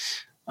stuff.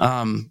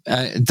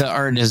 The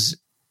art is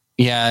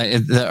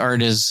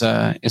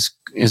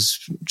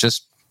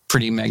just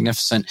pretty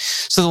magnificent.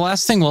 So the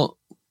last thing we'll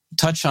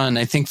touch on,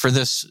 I think, for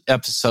this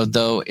episode,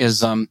 though,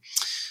 is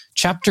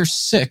chapter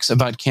 6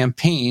 about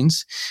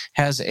campaigns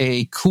has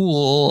a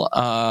cool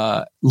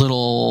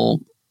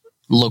little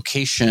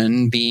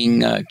location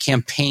being a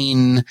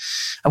campaign.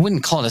 I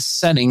wouldn't call it a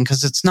setting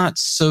because it's not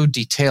so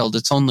detailed.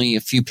 It's only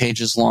a few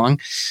pages long,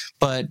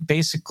 but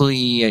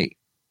basically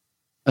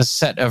a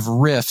set of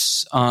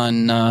riffs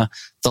on the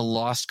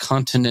lost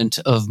continent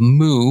of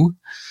Mu,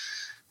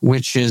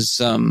 which is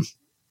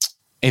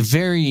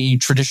very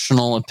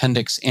traditional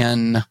Appendix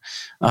N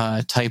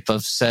type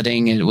of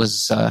setting. It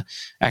was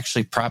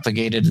actually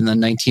propagated in the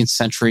 19th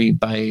century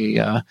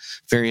by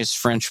various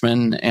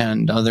Frenchmen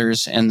and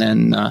others, and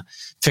then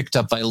picked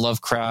up by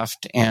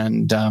Lovecraft,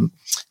 and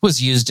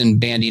was used and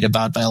bandied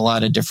about by a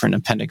lot of different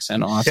Appendix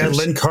N authors. Yeah,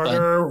 Lynn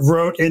Carter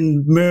wrote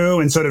in Moo,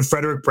 and so did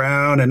Frederick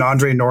Brown and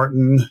Andre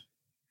Norton.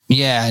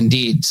 Yeah,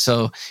 indeed.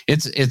 So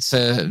it's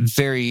a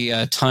very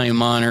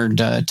time-honored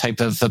type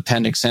of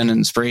Appendix N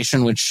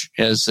inspiration, which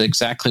is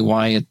exactly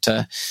why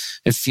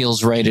it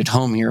feels right at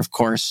home here, of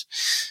course.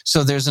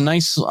 So there's a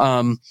nice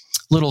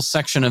little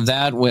section of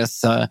that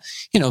with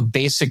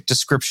basic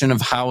description of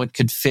how it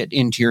could fit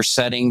into your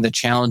setting, the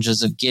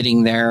challenges of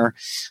getting there,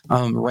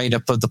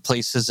 write-up of the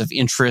places of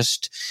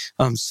interest,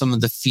 some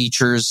of the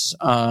features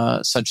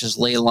such as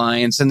ley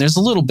lines, and there's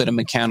a little bit of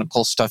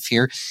mechanical stuff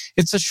here.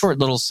 It's a short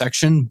little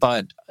section,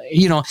 but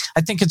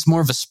I think it's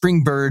more of a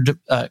springboard,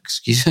 a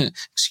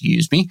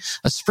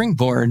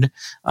springboard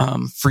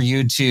for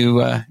you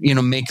to,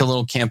 make a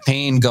little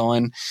campaign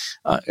going,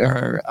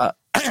 to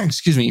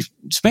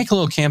make a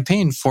little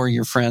campaign for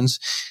your friends,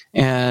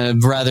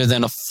 and rather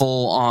than a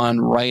full-on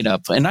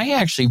write-up. And I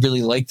actually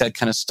really like that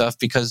kind of stuff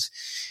because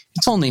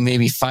it's only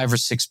maybe 5 or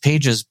 6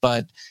 pages,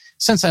 but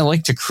since I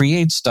like to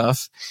create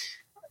stuff,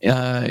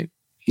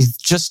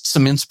 just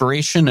some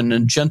inspiration and a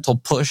gentle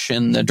push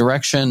in the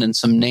direction and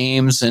some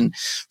names and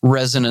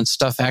resonant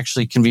stuff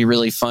actually can be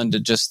really fun to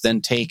just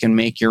then take and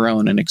make your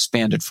own and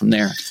expand it from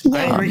there.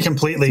 I agree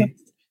completely.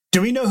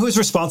 Do we know who's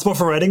responsible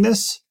for writing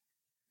this?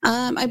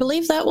 I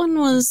believe that one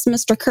was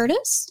Mr.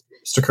 Curtis.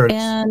 Mr. Curtis.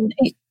 And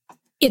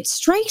it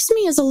strikes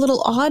me as a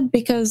little odd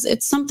because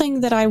it's something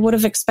that I would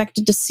have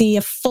expected to see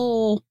a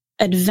full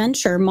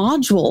adventure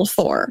module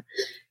for.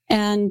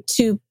 And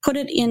to put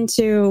it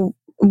into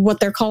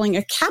what they're calling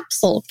a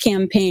capsule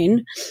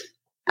campaign,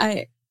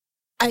 I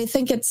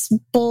think it's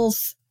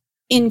both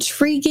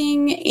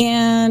intriguing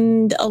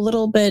and a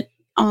little bit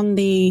on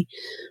the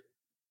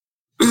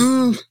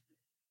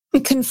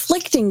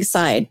conflicting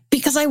side,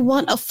 because I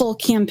want a full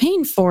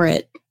campaign for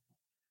it.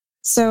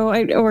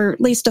 Or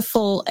at least a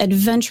full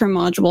adventure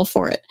module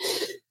for it.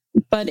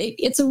 But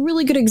it's a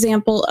really good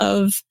example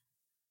of,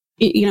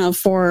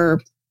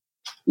 for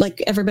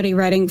like everybody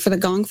writing for the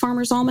Gong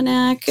Farmers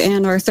Almanac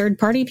and our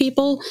third-party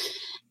people,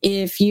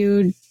 if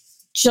you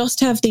just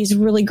have these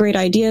really great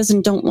ideas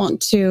and don't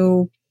want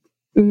to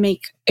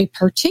make a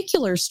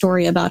particular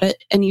story about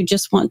it, and you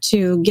just want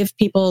to give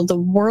people the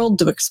world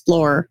to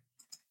explore,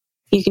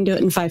 you can do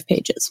it in 5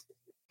 pages.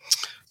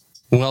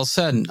 Well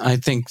said. I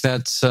think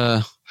that's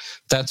a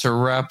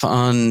wrap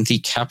on the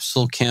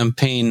capsule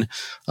campaign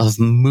of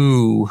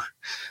Moo.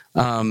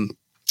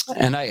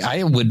 And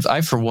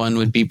I for one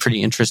would be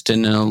pretty interested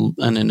in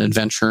an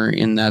adventure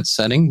in that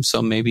setting.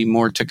 So maybe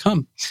more to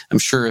come. I'm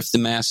sure if the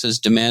masses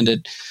demand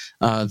it,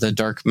 the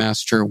Dark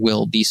Master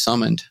will be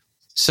summoned.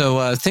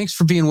 So thanks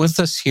for being with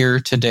us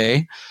here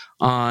today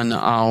on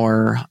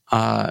our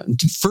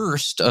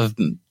first of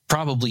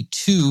probably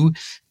 2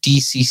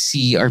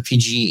 DCC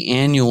RPG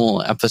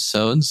annual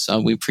episodes.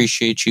 We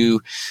appreciate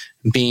you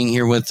being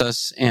here with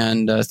us,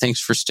 and thanks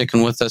for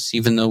sticking with us,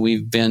 even though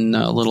we've been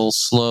a little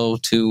slow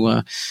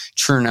to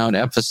churn out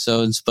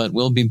episodes. But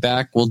we'll be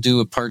back. We'll do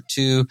a part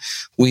 2.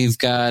 We've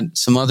got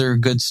some other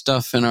good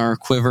stuff in our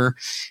quiver,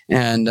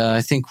 and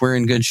I think we're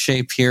in good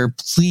shape here.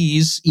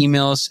 Please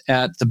email us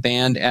at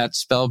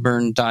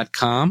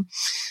theband@spellburn.com.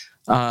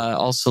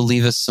 Also,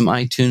 leave us some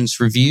iTunes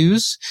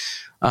reviews.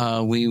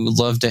 We would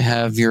love to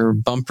have your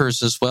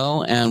bumpers as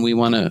well. And we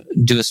want to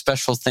do a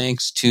special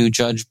thanks to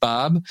Judge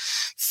Bob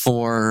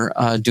for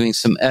doing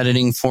some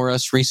editing for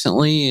us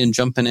recently and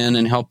jumping in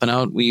and helping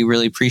out. We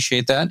really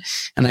appreciate that.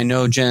 And I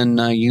know, Jen,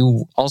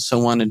 you also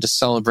wanted to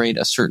celebrate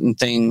a certain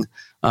thing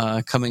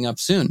coming up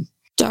soon.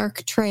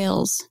 Dark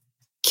Trails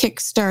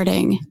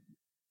kickstarting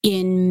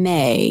in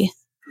May.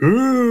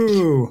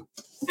 Ooh.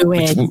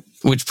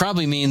 Which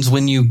probably means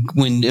when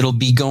it'll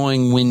be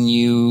going when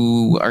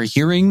you are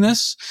hearing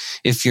this,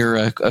 if you're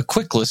a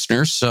quick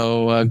listener.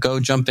 So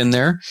go jump in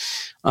there.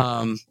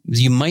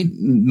 You might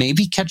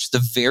maybe catch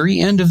the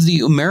very end of the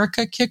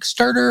America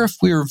Kickstarter if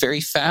we were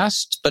very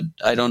fast, but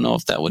I don't know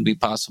if that would be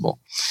possible.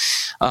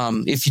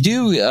 If you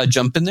do,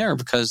 jump in there,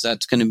 because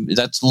that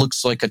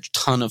looks like a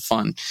ton of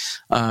fun.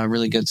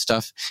 Really good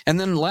stuff.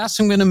 And then last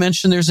I'm going to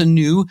mention, there's a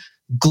new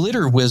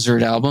Glitter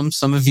Wizard album.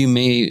 Some of you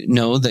may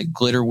know that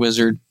Glitter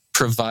Wizard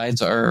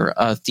provides our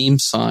theme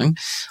song.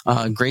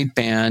 Great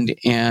band,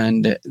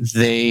 and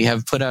they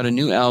have put out a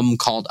new album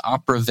called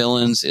Opera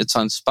Villains. It's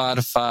on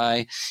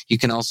Spotify. You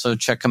can also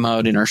check them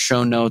out in our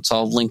show notes.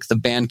 I'll link the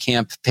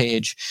Bandcamp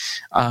page.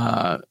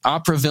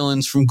 Opera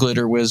Villains from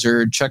Glitter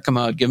Wizard. Check them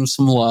out. Give them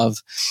some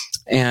love.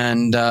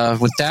 And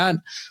with that,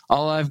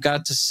 all I've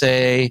got to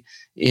say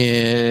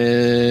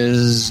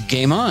is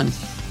game on.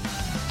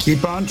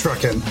 Keep on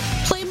trucking.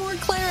 Play more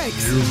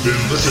clerics. You've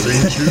been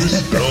listening to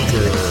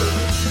Spellburn.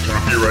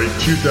 Copyright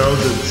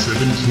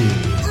 2017.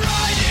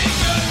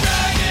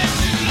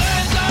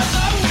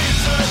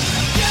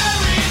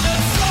 Carry the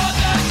sword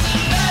that's the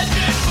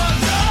legend from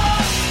the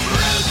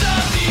roots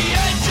of the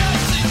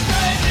ancients.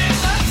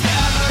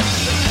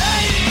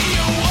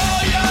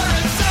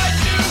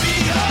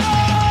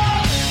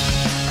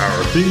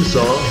 theme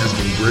song has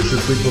been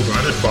graciously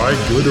provided by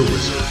Glitter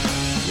Wizard.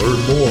 Learn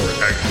more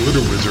at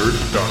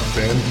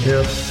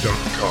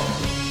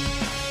glitterwizard.bandcamp.com.